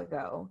or so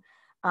ago,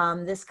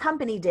 this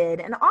company did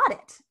an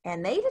audit,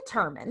 and they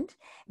determined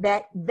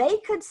that they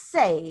could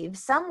save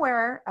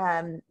somewhere,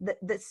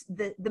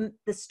 the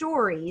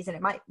stories, and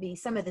it might be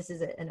some of this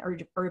is an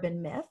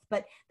urban myth,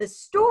 but the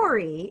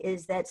story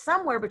is that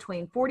somewhere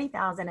between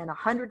 $40,000 and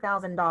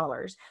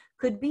 $100,000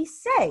 could be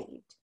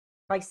saved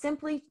by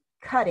simply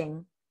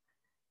cutting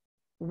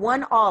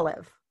one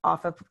olive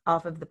off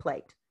of the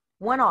plate,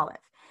 one olive.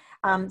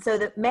 So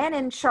the man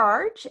in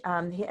charge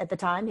at the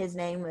time, his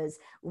name was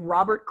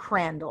Robert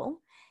Crandall.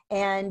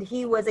 And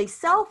he was a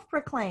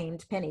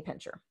self-proclaimed penny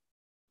pincher.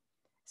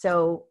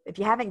 So if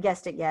you haven't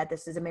guessed it yet,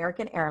 this is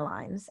American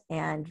Airlines,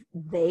 and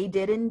they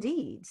did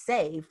indeed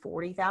save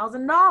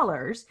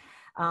 $40,000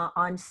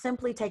 on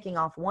simply taking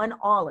off one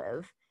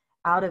olive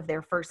out of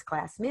their first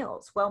class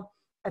meals. Well,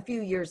 a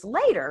few years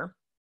later,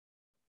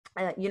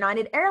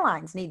 United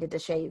Airlines needed to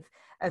shave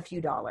a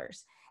few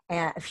dollars.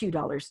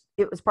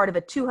 It was part of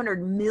a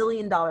 $200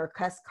 million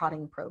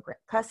cost-cutting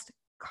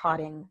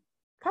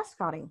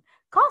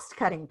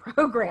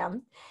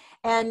program.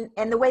 And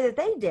the way that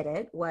they did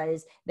it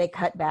was they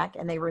cut back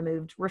and they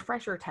removed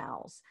refresher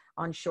towels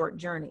on short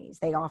journeys.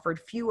 They offered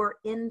fewer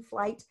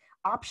in-flight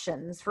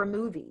options for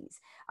movies.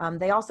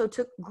 They also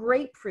took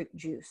grapefruit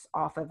juice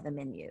off of the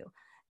menu.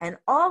 And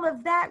all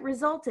of that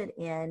resulted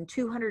in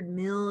 $200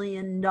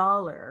 million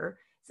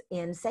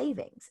in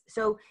savings.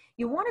 So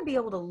you want to be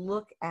able to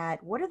look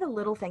at what are the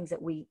little things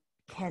that we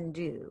can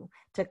do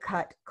to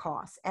cut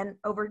costs. And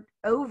over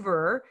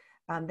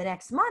the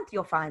next month,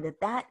 you'll find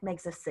that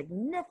makes a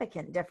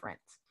significant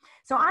difference.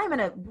 So I'm going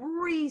to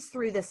breeze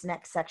through this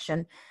next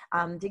section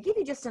to give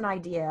you just an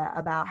idea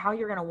about how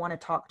you're going to want to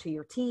talk to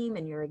your team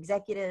and your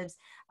executives.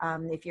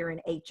 If you're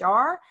in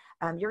HR,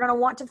 you're going to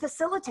want to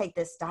facilitate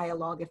this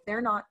dialogue if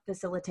they're not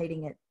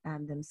facilitating it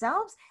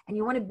themselves, and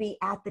you want to be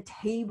at the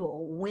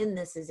table when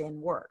this is in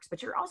works.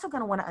 But you're also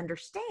going to want to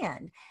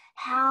understand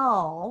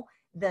how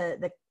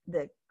the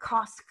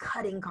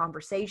cost-cutting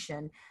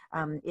conversation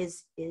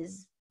is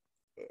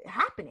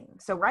happening.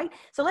 So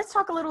let's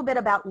talk a little bit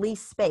about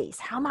lease space.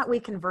 How might we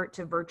convert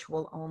to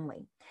virtual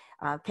only?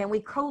 Can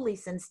we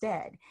co-lease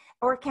instead?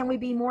 Or can we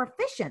be more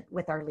efficient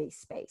with our lease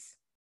space?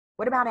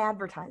 What about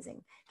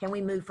advertising? Can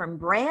we move from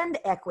brand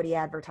equity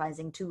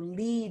advertising to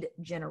lead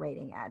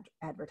generating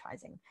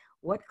advertising?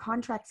 What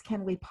contracts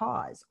can we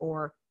pause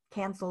or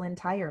cancel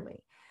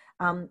entirely?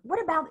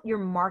 What about your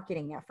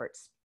marketing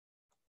efforts?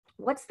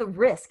 What's the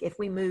risk if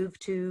we move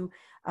to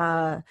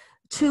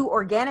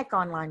organic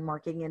online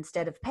marketing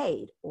instead of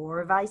paid,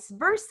 or vice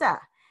versa?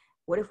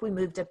 What if we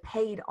move to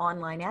paid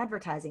online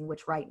advertising,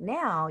 which right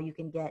now you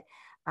can get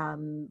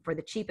for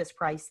the cheapest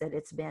price that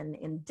it's been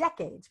in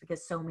decades,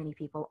 because so many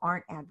people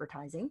aren't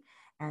advertising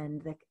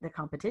and the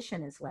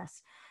competition is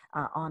less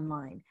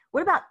online.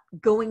 What about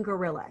going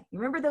guerrilla? You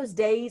remember those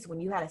days when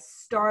you had a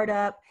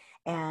startup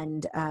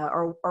and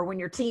or when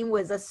your team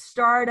was a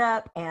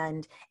startup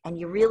and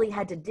you really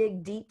had to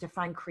dig deep to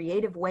find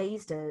creative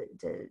ways to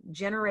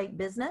generate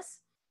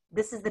business?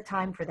 This is the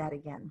time for that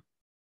again.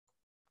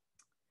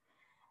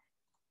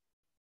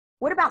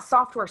 What about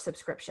software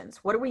subscriptions?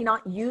 What are we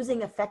not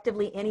using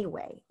effectively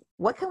anyway?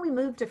 What can we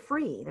move to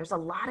free? There's a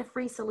lot of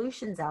free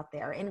solutions out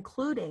there,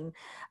 including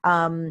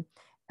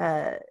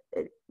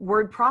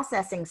word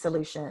processing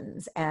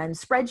solutions and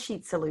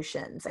spreadsheet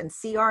solutions and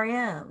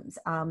CRMs.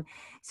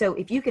 So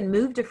if you can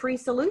move to free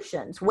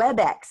solutions,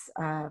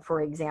 WebEx,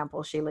 for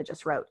example, Sheila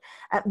just wrote,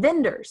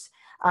 vendors,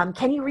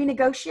 can you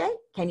renegotiate?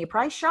 Can you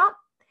price shop?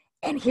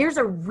 And here's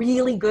a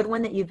really good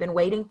one that you've been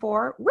waiting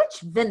for.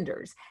 Which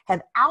vendors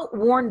have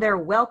outworn their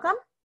welcome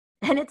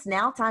and it's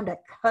now time to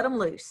cut them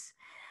loose?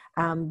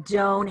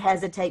 Don't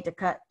hesitate to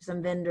cut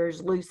some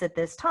vendors loose at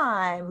this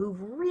time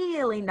who've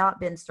really not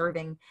been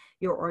serving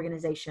your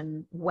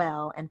organization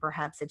well, and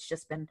perhaps it's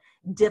just been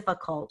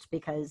difficult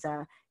because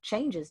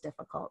change is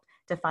difficult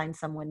to find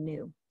someone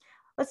new.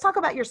 Let's talk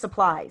about your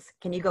supplies.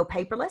 Can you go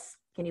paperless?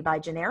 Can you buy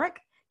generic?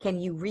 Can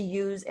you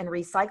reuse and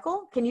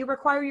recycle? Can you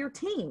require your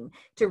team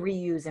to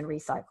reuse and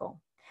recycle?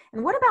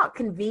 And what about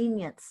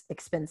convenience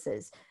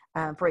expenses?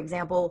 For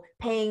example,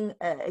 paying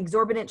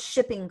exorbitant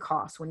shipping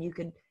costs when you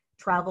could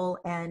travel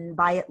and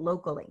buy it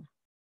locally.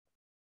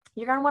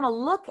 You're going to want to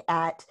look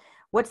at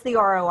what's the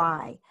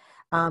ROI.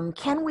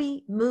 Can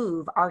we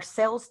move our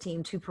sales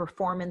team to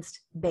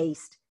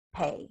performance-based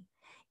pay?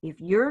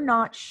 If you're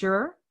not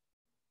sure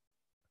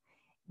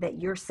that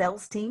your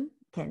sales team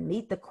can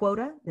meet the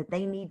quota that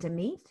they need to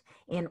meet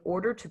in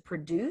order to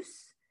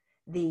produce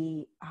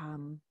the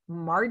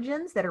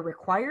margins that are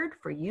required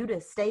for you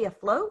to stay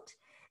afloat,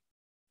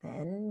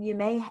 then you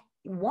may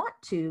want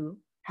to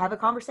have a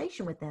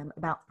conversation with them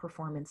about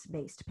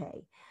performance-based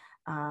pay.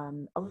 A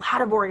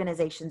lot of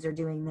organizations are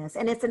doing this,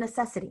 and it's a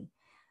necessity.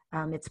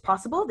 It's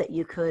possible that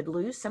you could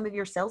lose some of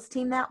your sales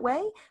team that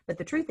way, but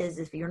the truth is,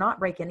 if you're not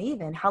breaking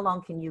even, how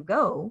long can you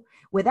go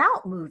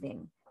without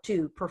moving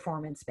to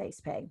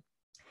performance-based pay?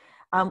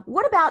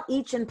 What about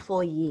each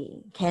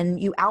employee? Can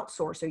you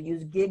outsource or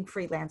use gig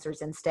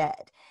freelancers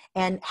instead?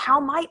 And how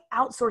might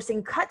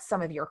outsourcing cut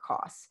some of your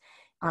costs?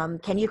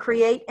 Can you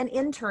create an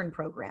intern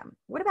program?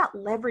 What about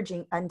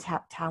leveraging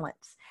untapped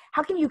talents?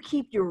 How can you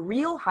keep your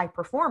real high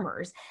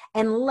performers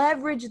and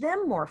leverage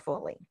them more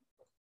fully?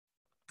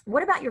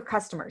 What about your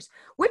customers?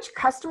 Which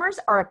customers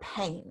are a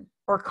pain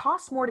or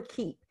cost more to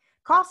keep,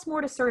 cost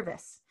more to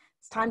service?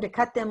 It's time to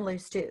cut them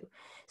loose too.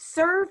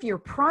 Serve your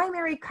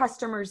primary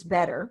customers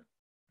better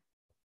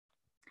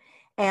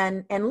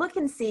and look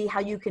and see how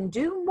you can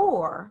do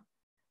more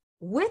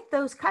with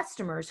those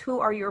customers who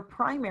are your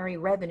primary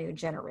revenue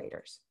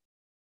generators.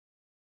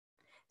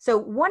 So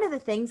one of the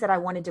things that I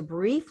wanted to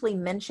briefly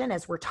mention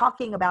as we're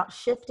talking about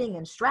shifting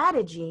and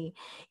strategy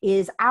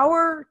is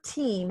our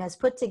team has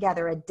put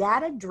together a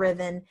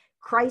data-driven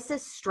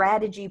crisis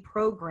strategy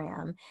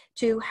program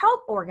to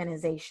help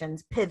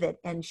organizations pivot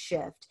and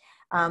shift.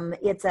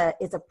 It's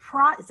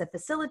a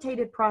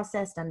facilitated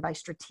process done by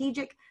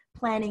strategic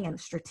planning and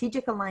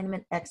strategic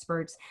alignment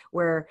experts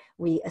where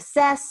we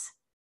assess,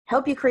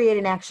 help you create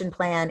an action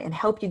plan, and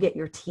help you get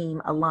your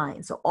team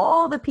aligned. So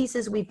all the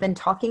pieces we've been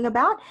talking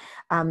about,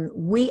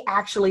 we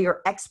actually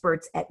are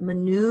experts at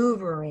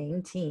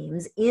maneuvering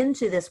teams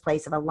into this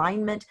place of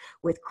alignment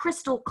with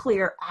crystal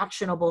clear,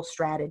 actionable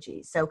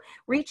strategies. So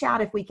reach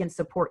out if we can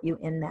support you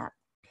in that.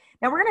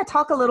 Now we're going to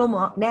talk a little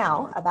more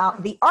now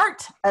about the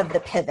art of the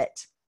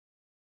pivot.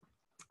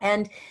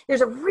 And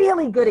there's a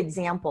really good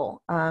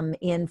example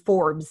in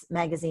Forbes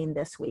magazine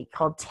this week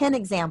called 10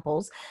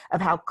 Examples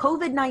of how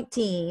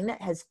COVID-19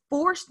 has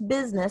forced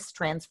business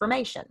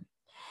transformation.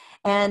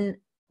 And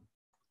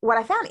what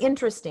I found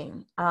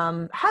interesting,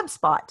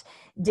 HubSpot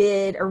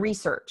did a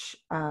research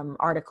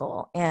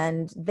article,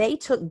 and they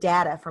took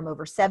data from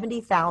over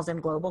 70,000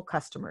 global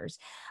customers.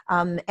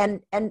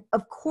 And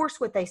of course,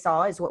 what they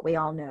saw is what we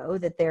all know,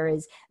 that there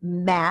is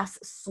mass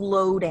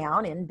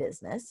slowdown in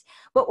business.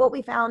 But what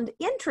we found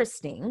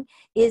interesting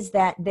is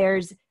that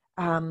there's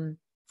an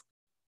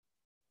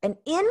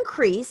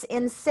increase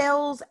in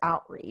sales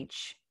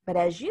outreach, but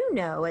as you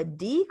know, a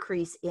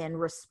decrease in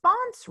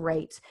response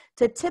rates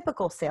to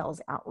typical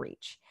sales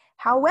outreach.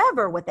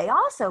 However, what they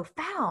also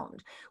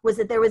found was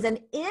that there was an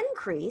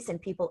increase in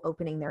people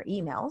opening their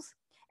emails,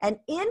 an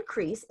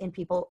increase in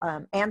people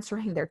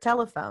answering their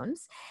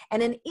telephones,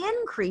 and an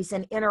increase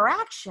in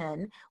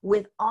interaction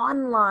with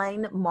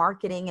online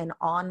marketing and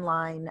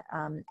online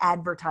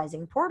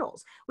advertising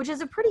portals, which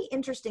is a pretty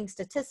interesting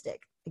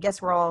statistic. I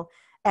guess we're all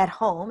at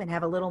home and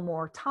have a little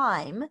more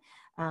time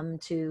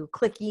to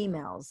click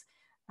emails,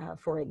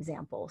 for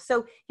example.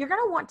 So you're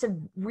going to want to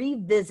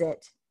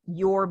revisit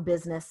your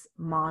business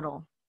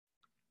model.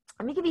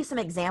 Let me give you some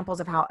examples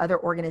of how other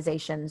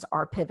organizations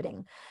are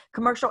pivoting.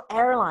 Commercial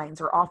airlines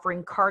are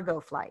offering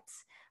cargo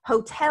flights.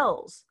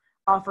 Hotels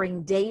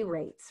offering day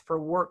rates for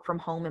work from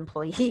home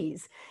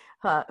employees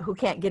who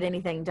can't get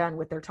anything done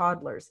with their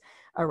toddlers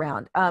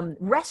around.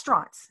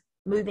 Restaurants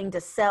moving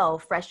to sell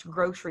fresh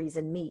groceries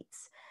and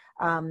meats.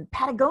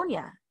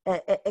 Patagonia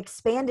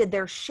expanded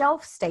their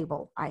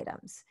shelf-stable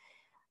items.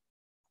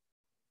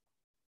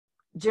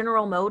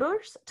 General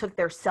Motors took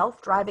their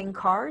self-driving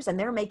cars and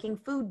they're making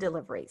food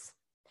deliveries.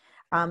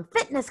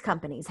 Fitness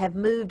companies have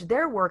moved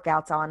their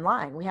workouts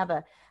online. We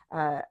have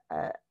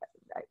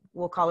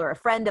we'll call her a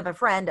friend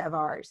of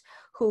ours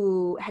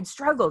who had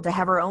struggled to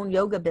have her own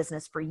yoga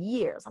business for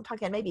years. I'm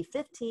talking maybe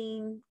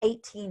 15,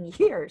 18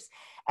 years.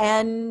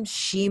 And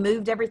she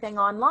moved everything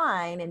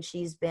online and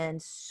she's been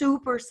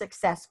super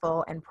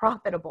successful and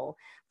profitable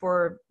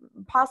for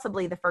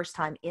possibly the first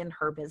time in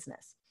her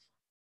business.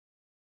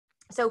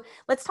 So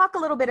let's talk a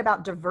little bit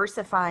about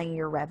diversifying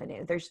your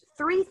revenue. There's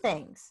 3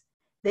 things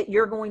that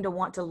you're going to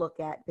want to look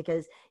at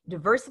because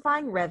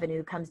diversifying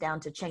revenue comes down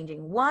to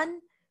changing 1,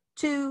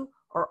 2,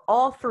 or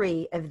all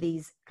three of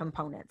these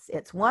components.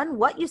 It's one,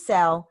 what you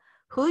sell,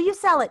 who you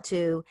sell it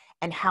to,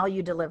 and how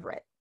you deliver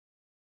it.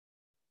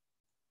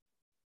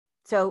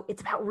 So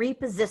it's about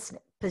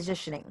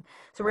repositioning.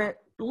 So we're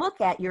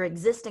look at your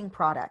existing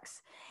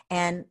products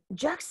and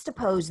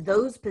juxtapose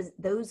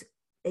those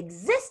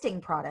existing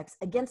products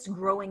against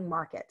growing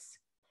markets.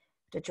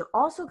 But you're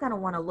also going to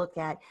want to look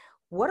at,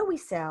 what do we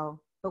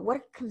sell, but what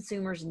do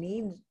consumers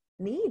need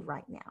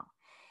right now?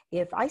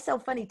 If I sell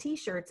funny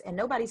t-shirts and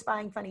nobody's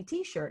buying funny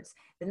t-shirts,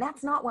 then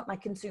that's not what my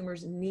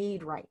consumers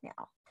need right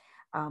now.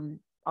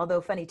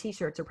 Although funny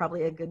t-shirts are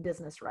probably a good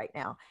business right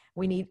now.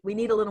 We need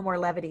a little more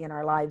levity in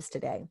our lives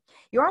today.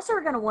 You're also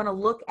going to want to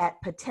look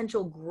at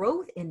potential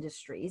growth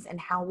industries and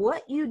how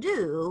what you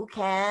do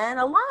can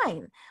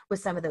align with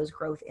some of those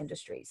growth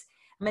industries.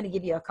 I'm going to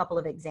give you a couple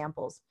of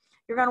examples.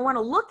 You're going to want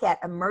to look at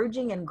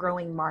emerging and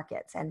growing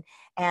markets.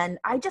 And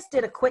I just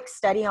did a quick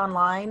study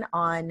online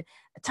on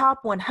top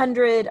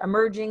 100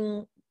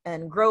 emerging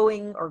and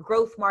growing or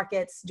growth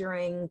markets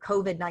during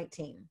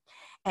COVID-19.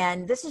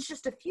 And this is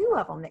just a few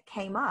of them that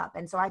came up.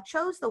 And so I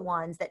chose the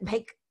ones that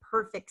make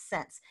perfect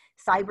sense.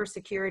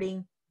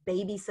 Cybersecurity,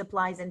 baby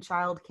supplies and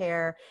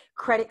childcare,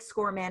 credit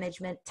score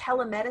management,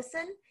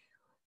 telemedicine.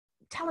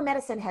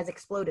 Telemedicine has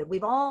exploded.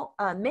 We've all,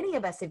 many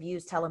of us have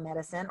used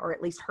telemedicine or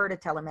at least heard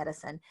of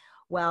telemedicine.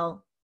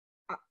 Well,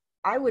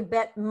 I would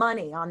bet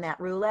money on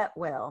that roulette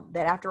wheel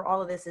that after all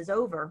of this is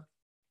over,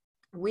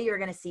 we are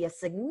going to see a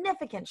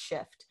significant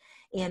shift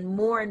in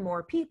more and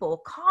more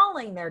people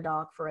calling their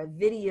doc for a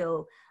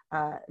video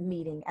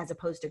meeting as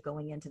opposed to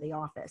going into the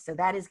office. So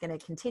that is going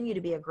to continue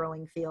to be a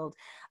growing field.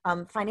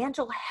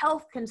 Financial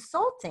health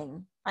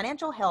consulting and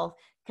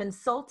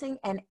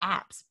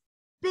apps,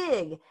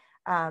 big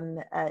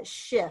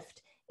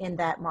shift in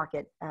that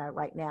market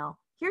right now.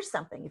 Here's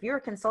something. If you're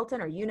a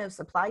consultant or you know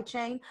supply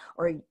chain,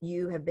 or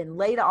you have been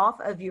laid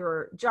off of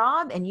your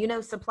job and you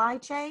know supply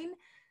chain,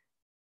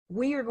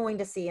 we are going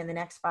to see in the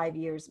next 5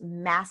 years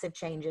massive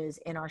changes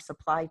in our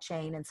supply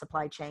chain and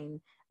supply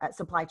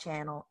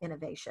channel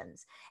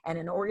innovations. And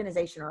an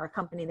organization or a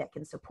company that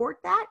can support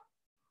that,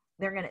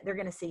 they're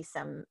gonna see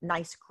some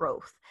nice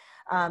growth.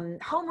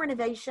 Home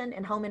renovation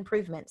and home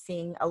improvement,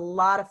 seeing a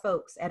lot of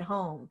folks at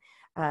home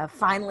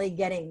finally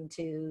getting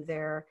to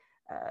their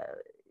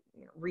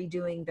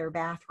redoing their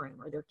bathroom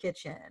or their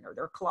kitchen or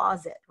their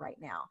closet right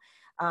now.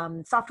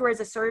 Software as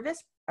a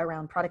service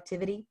around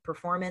productivity,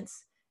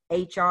 performance,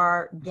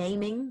 HR,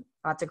 gaming,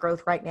 lots of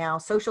growth right now,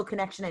 social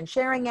connection and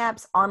sharing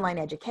apps, online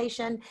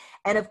education,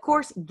 and of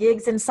course,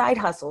 gigs and side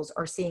hustles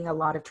are seeing a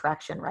lot of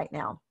traction right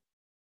now.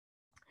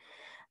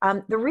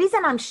 The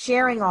reason I'm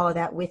sharing all of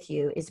that with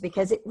you is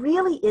because it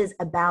really is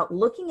about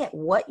looking at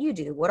what you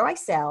do. What do I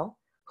sell?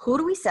 Who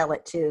do we sell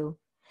it to?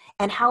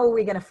 And how are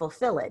we going to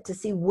fulfill it, to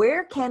see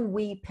where can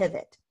we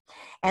pivot?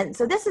 And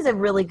so this is a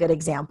really good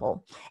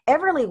example.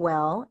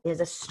 Everlywell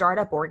is a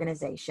startup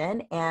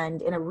organization,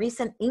 and in a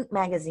recent Inc.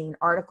 magazine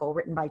article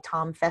written by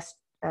Tom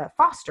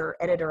Foster,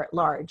 editor at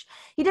large,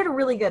 he did a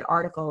really good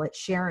article at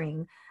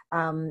sharing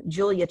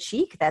Julia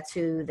Cheek. That's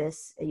who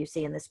you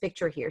see in this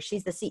picture here.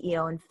 She's the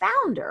CEO and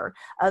founder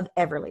of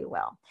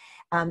Everlywell.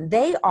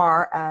 They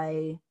are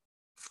a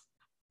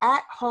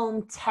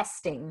at-home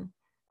testing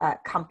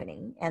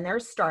company, and they're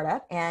a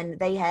startup, and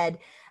they had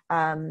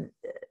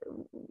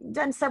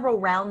done several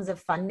rounds of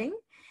funding.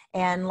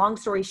 And long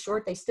story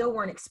short, they still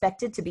weren't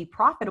expected to be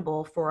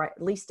profitable for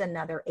at least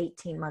another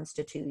 18 months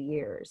to 2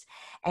 years.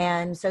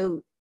 And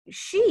so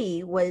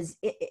she was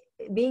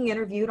being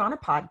interviewed on a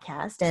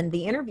podcast, and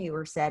the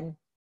interviewer said,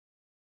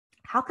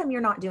 "How come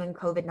you're not doing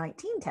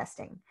COVID-19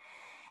 testing?"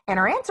 And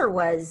her answer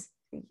was,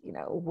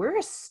 we're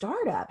a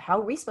startup. How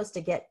are we supposed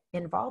to get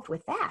involved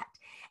with that?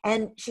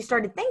 And she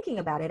started thinking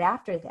about it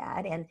after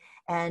that.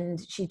 And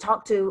she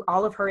talked to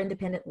all of her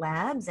independent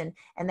labs, and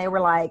they were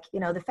like,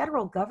 the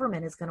federal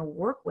government is going to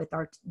work with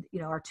our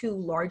 2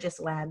 largest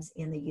labs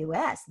in the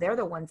US. They're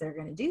the ones that are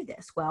going to do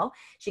this. Well,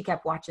 she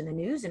kept watching the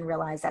news and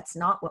realized that's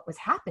not what was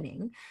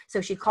happening. So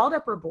she called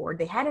up her board.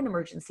 They had an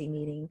emergency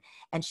meeting,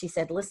 and she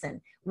said,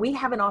 "Listen, we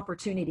have an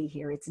opportunity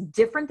here. It's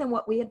different than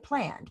what we had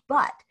planned,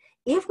 but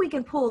if we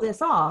can pull this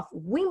off,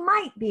 we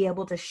might be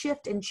able to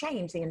shift and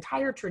change the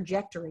entire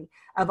trajectory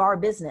of our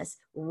business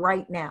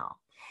right now."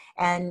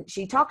 And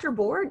she talked her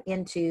board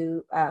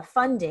into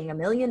funding $1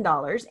 million,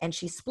 and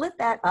she split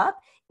that up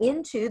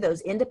into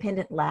those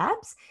independent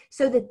labs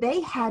so that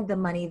they had the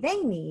money they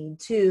need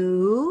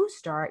to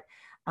start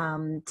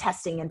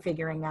testing and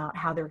figuring out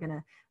how they're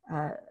going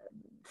to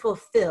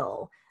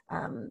fulfill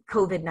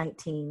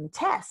COVID-19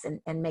 tests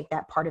and make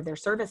that part of their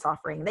service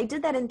offering. They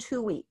did that in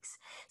 2 weeks.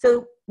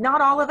 So not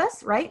all of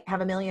us, right,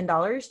 have $1 million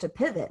to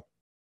pivot,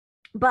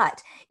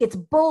 but it's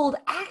bold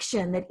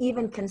action that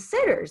even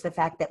considers the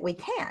fact that we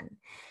can.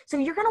 So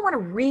you're going to want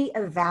to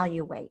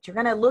reevaluate. You're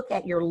going to look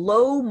at your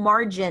low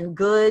margin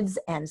goods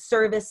and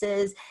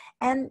services,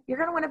 and you're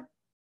going to want to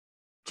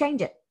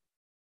change it.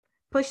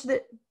 Push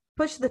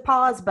the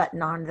pause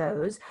button on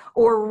those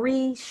or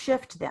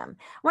reshift them.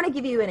 I want to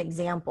give you an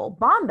example.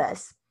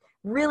 Bombas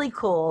really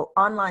cool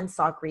online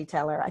sock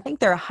retailer. I think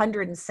they're a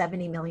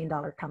 $170 million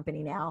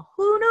company now.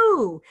 Who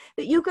knew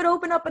that you could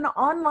open up an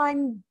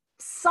online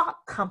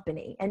sock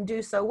company and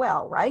do so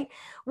well, right?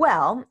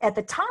 Well, at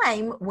the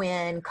time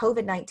when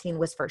COVID-19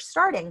 was first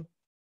starting,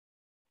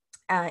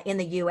 in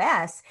the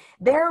US,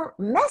 their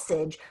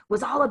message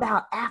was all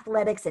about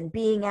athletics and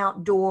being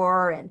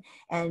outdoor,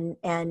 and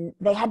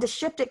they had to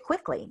shift it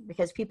quickly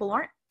because people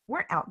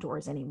weren't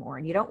outdoors anymore,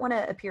 and you don't want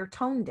to appear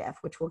tone deaf,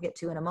 which we'll get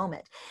to in a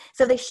moment.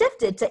 So they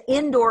shifted to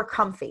indoor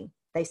comfy.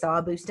 They saw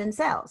a boost in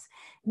sales.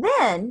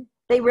 Then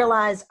they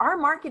realized our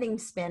marketing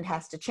spend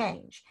has to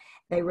change.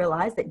 They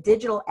realized that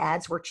digital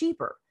ads were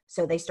cheaper.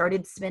 So they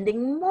started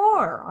spending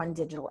more on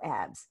digital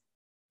ads,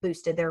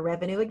 boosted their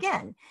revenue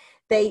again.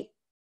 They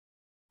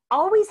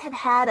always have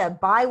had a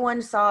buy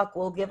one sock,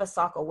 we'll give a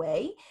sock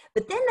away.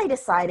 But then they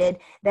decided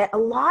that a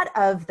lot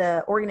of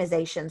the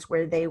organizations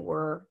where they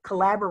were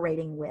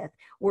collaborating with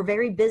were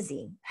very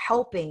busy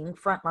helping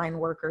frontline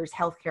workers,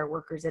 healthcare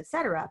workers, et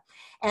cetera.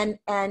 And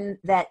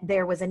that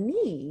there was a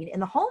need in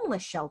the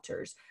homeless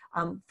shelters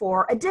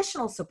for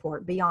additional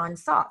support beyond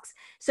socks.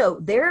 So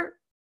their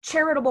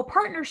charitable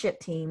partnership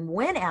team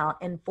went out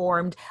and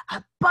formed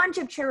a bunch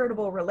of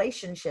charitable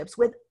relationships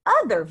with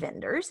other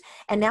vendors,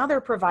 and now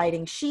they're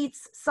providing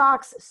sheets,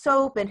 socks,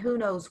 soap, and who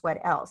knows what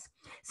else.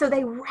 So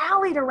they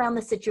rallied around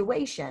the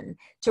situation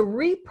to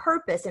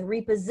repurpose and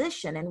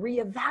reposition and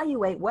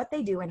reevaluate what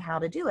they do and how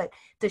to do it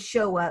to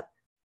show up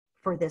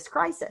for this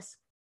crisis.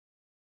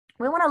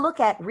 We want to look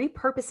at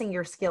repurposing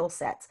your skill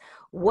sets.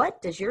 What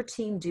does your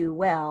team do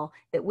well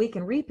that we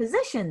can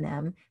reposition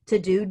them to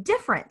do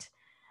different?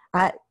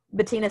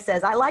 Bettina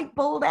says, I like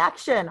bold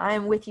action. I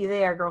am with you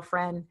there,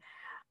 girlfriend.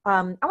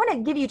 I want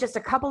to give you just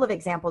a couple of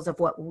examples of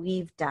what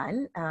we've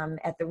done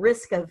at the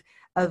risk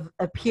of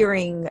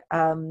appearing,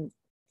 I don't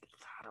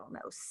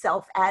know,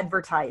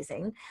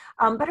 self-advertising,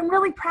 but I'm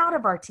really proud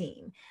of our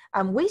team.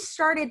 We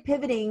started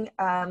pivoting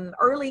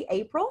early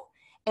April,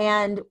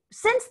 and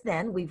since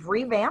then we've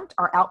revamped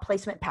our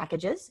outplacement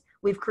packages.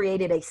 We've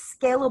created a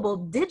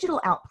scalable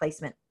digital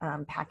outplacement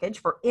package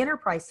for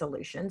enterprise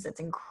solutions. It's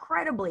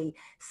incredibly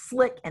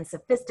slick and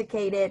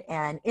sophisticated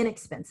and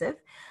inexpensive.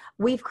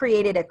 We've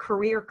created a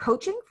career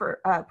coaching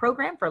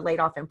program for laid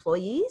off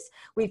employees.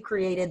 We've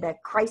created the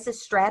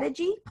crisis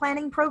strategy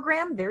planning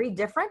program, very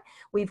different.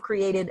 We've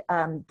created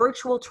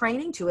virtual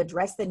training to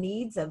address the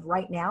needs of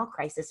right now,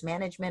 crisis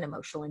management,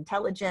 emotional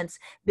intelligence,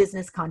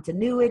 business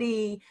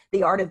continuity,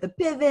 the art of the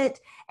pivot,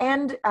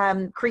 and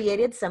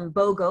created some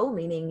BOGO,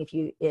 meaning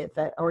if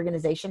an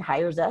organization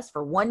hires us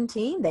for one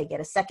team, they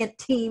get a second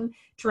team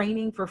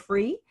training for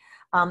free.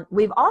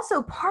 We've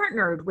also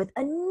partnered with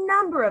a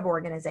number of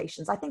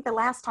organizations. I think the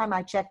last time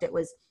I checked, it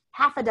was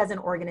half a dozen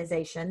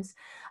organizations.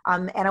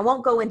 And I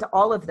won't go into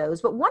all of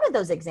those, but one of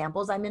those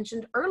examples I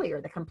mentioned earlier,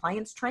 the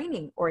compliance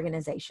training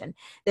organization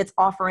that's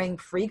offering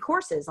free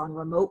courses on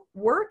remote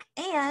work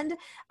and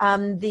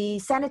the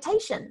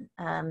sanitation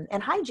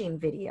and hygiene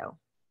video.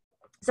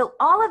 So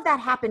all of that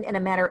happened in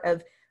a matter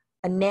of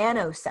a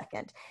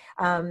nanosecond.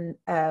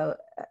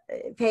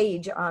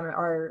 Paige on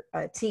our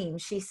team,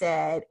 she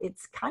said,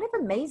 it's kind of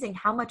amazing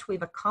how much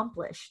we've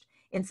accomplished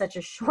in such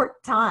a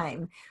short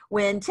time,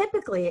 when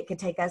typically it could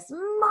take us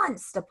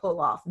months to pull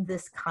off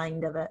this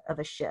kind of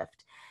a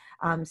shift.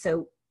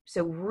 So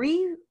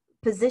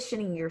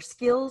repositioning your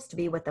skills to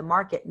be what the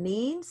market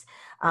needs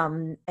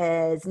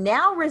has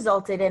now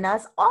resulted in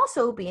us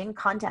also being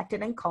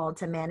contacted and called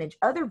to manage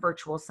other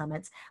virtual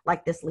summits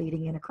like this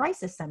Leading in a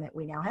Crisis Summit.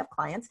 We now have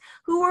clients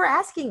who are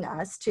asking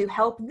us to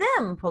help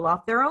them pull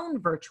off their own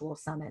virtual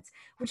summits,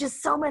 which is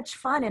so much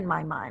fun in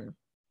my mind.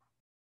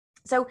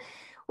 So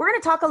we're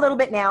going to talk a little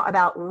bit now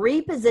about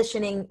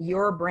repositioning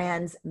your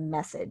brand's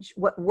message.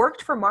 What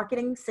worked for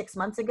marketing 6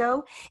 months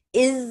ago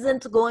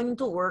isn't going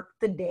to work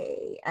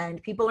today,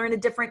 and people are in a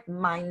different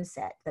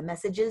mindset. The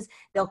messages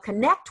they'll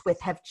connect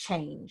with have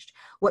changed.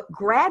 What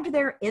grabbed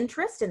their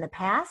interest in the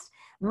past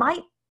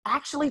might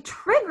actually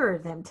trigger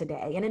them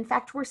today, and in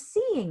fact, we're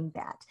seeing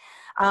that.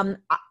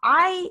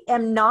 I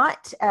am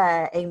not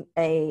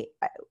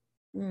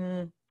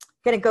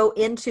going to go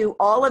into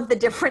all of the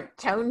different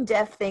tone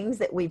deaf things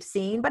that we've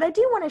seen, but I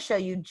do want to show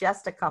you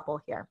just a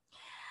couple here.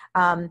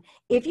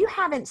 If you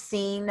haven't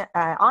seen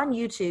on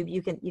YouTube,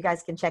 you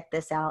guys can check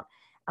this out.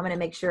 I'm going to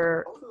make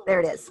sure, there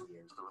it is. The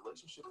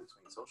relationship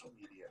between social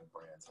media and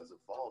brands has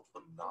evolved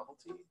from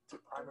novelty to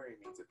primary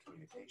means of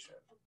communication.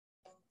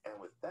 And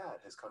with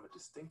that has come a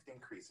distinct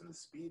increase in the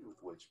speed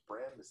with which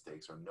brand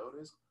mistakes are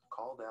noticed,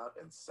 called out,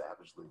 and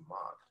savagely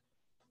mocked.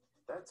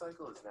 That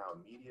cycle is now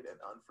immediate and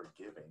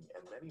unforgiving,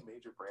 and many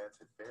major brands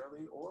have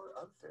fairly or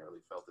unfairly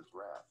felt its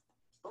wrath.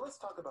 But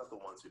let's talk about the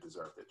ones who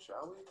deserved it,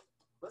 shall we?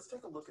 Let's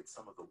take a look at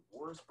some of the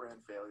worst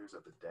brand failures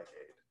of the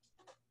decade.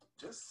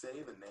 Just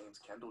say the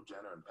names Kendall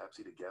Jenner and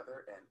Pepsi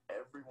together, and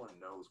everyone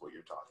knows what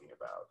you're talking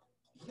about.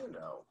 You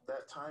know,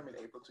 that time in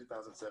April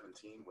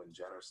 2017 when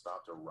Jenner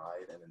stopped a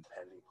riot and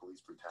impending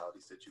police brutality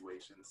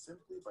situation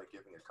simply by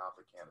giving a cop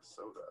a can of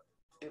soda.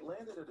 It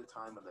landed at a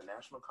time when the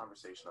national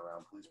conversation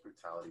around police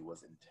brutality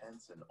was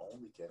intense and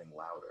only getting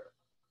louder.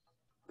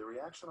 The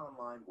reaction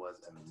online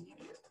was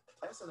immediate.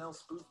 SNL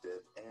spoofed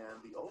it,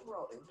 and the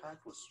overall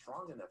impact was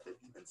strong enough that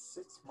even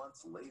 6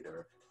 months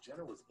later,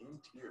 Jenner was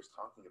in tears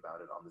talking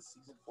about it on the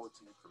season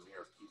 14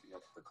 premiere of Keeping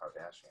Up with the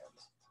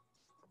Kardashians.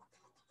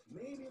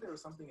 Maybe there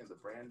was something in the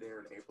brand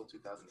air in April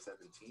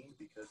 2017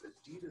 because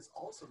Adidas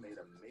also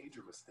made a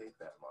major mistake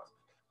that month.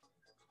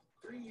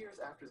 3 years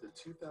after the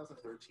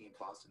 2013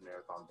 Boston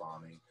Marathon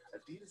bombing,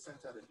 Adidas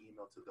sent out an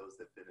email to those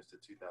that finished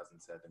the 2017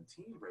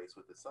 race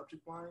with the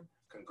subject line,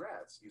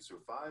 "Congrats, you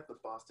survived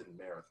the Boston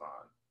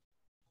Marathon."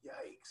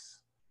 Yikes.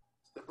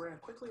 The brand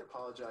quickly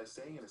apologized,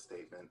 saying in a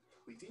statement,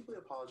 "We deeply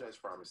apologize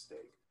for our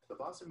mistake. The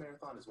Boston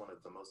Marathon is one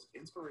of the most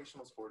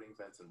inspirational sporting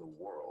events in the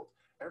world.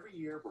 Every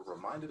year, we're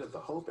reminded of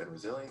the hope and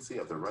resiliency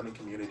of the running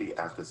community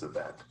at this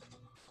event."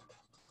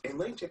 In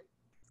late January,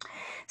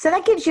 So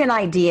that gives you an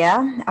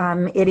idea.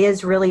 It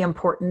is really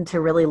important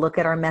to really look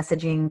at our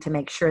messaging to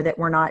make sure that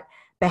we're not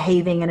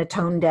behaving in a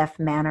tone deaf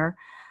manner.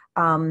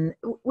 We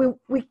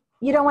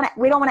don't want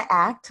to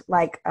act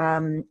like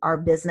our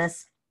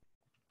business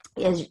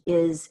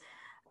is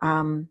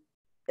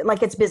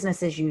like it's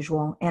business as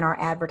usual in our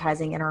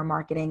advertising and our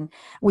marketing.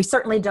 We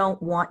certainly don't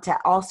want to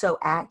also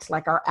act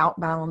like our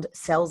outbound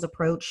sales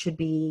approach should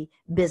be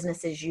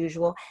business as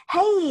usual.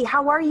 "Hey,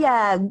 how are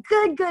you?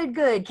 Good, good,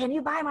 good. Can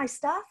you buy my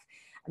stuff?"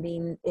 I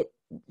mean, it's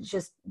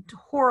just a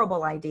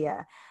horrible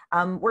idea.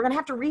 We're going to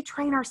have to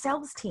retrain our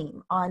sales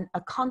team on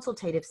a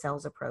consultative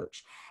sales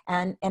approach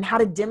and how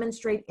to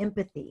demonstrate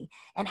empathy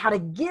and how to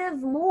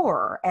give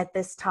more at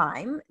this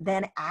time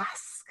than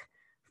asking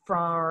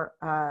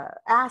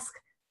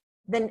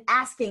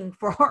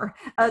for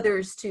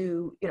others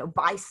to,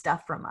 buy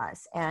stuff from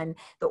us. And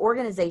the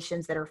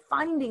organizations that are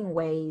finding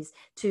ways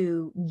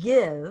to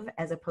give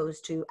as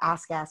opposed to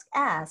ask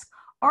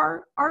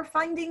are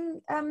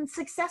finding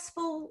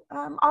successful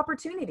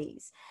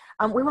opportunities.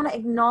 We want to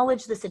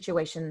acknowledge the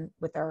situation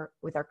with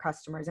our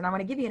customers, and I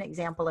want to give you an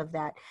example of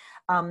that.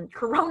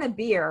 Corona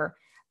Beer.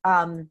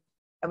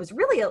 I was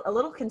really a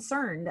little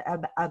concerned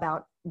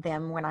about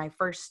them when I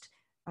first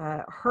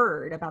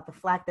heard about the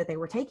flack that they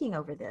were taking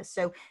over this.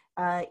 So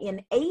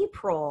in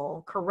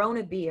April,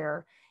 Corona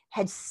Beer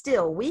had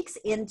still, weeks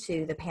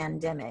into the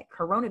pandemic,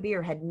 Corona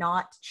Beer had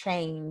not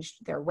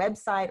changed their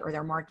website or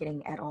their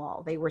marketing at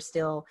all. They were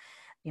still,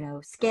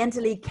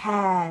 scantily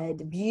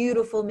clad,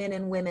 beautiful men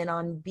and women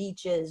on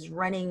beaches,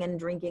 running and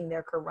drinking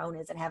their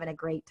Coronas and having a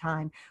great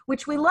time,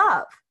 which we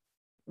love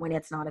when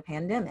it's not a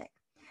pandemic.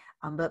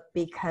 But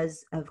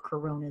because of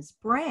Corona's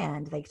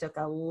brand, they took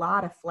a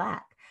lot of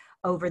flack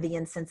over the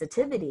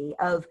insensitivity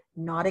of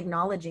not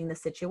acknowledging the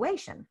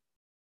situation.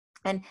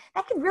 And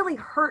that can really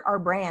hurt our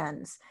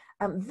brands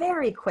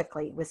very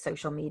quickly with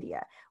social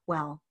media.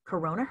 Well,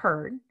 Corona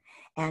heard,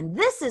 and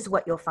this is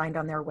what you'll find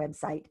on their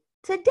website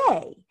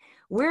today.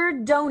 We're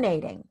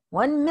donating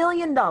 $1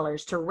 million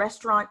to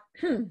restaurant.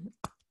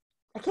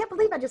 I can't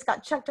believe I just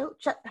got choked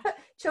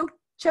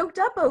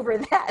up over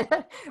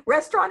that.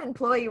 Restaurant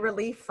Employee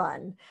Relief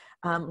Fund.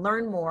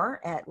 Learn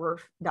more at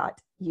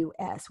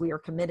rrf.us. We are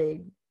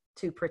committed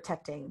to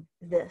protecting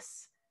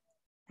this.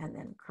 And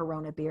then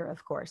Corona Beer,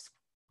 of course.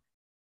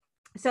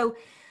 So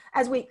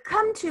as we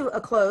come to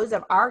a close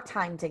of our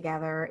time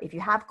together, if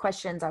you have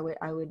questions, I would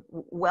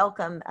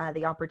welcome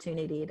the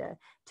opportunity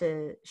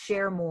to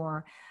share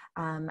more.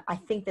 I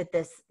think that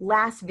this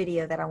last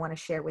video that I want to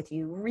share with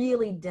you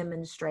really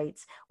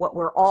demonstrates what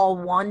we're all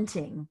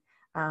wanting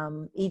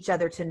each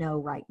other to know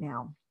right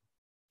now.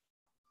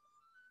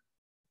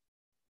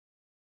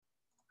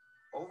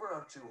 Over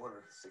our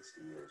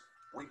 260 years,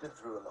 we've been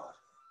through a lot,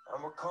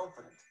 and we're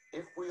confident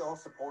if we all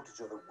support each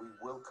other, we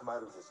will come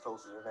out of this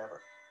closer than ever.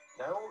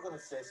 Now we're going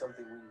to say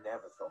something we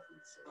never thought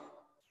we'd say.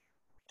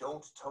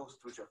 Don't toast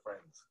with your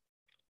friends.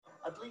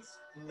 At least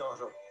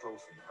not up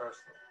close and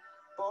personal.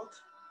 But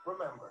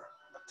remember,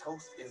 a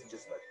toast isn't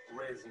just about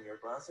raising your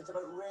glass, it's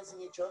about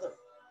raising each other.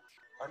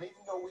 And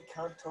even though we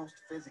can't toast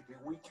physically,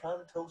 we can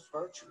toast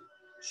virtually.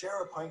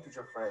 Share a pint with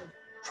your friend.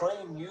 Try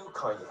a new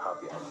kind of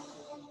happy hour.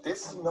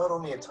 This is not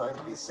only a time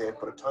to be safe,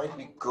 but a time to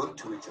be good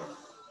to each other.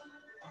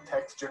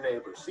 Text your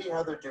neighbors, see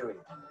how they're doing.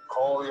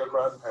 Call your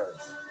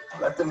grandparents.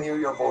 Let them hear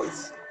your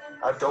voice.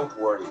 And don't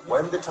worry,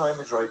 when the time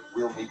is right,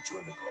 we'll meet you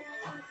in the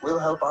pub. We'll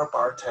help our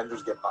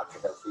bartenders get back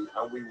on their feet,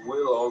 and we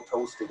will all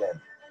toast again.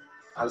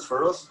 As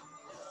for us,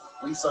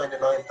 we signed a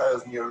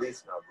 9,000-year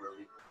lease now,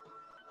 brewery.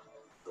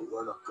 So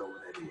we're not going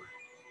anywhere.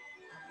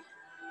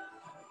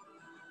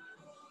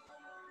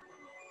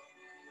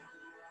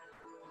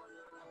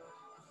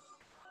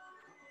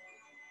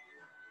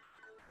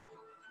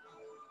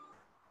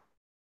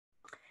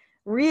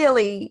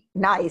 Really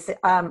nice.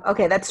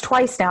 Okay, that's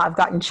twice now I've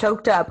gotten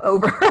choked up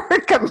over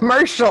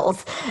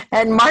commercials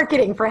and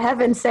marketing. For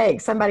heaven's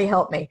sake, somebody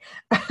help me.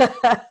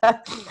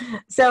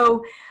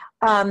 So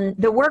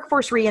the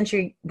Workforce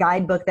Reentry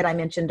Guidebook that I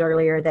mentioned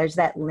earlier, there's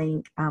that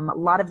link. A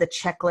lot of the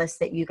checklists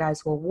that you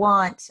guys will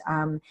want,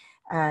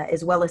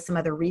 as well as some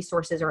other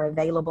resources are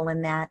available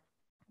in that.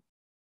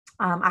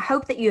 I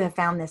hope that you have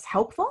found this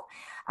helpful.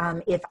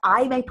 If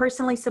I may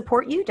personally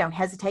support you, don't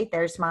hesitate.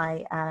 There's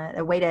my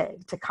a way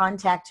to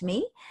contact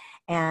me.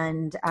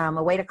 and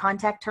a way to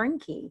contact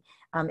Turnkey.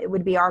 It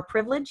would be our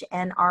privilege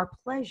and our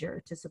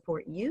pleasure to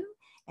support you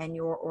and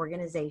your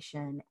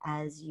organization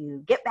as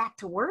you get back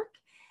to work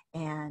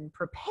and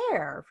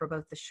prepare for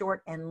both the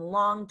short and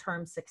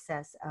long-term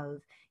success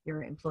of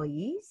your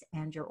employees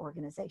and your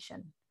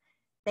organization.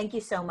 Thank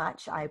you so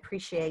much. I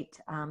appreciate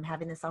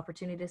having this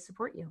opportunity to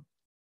support you.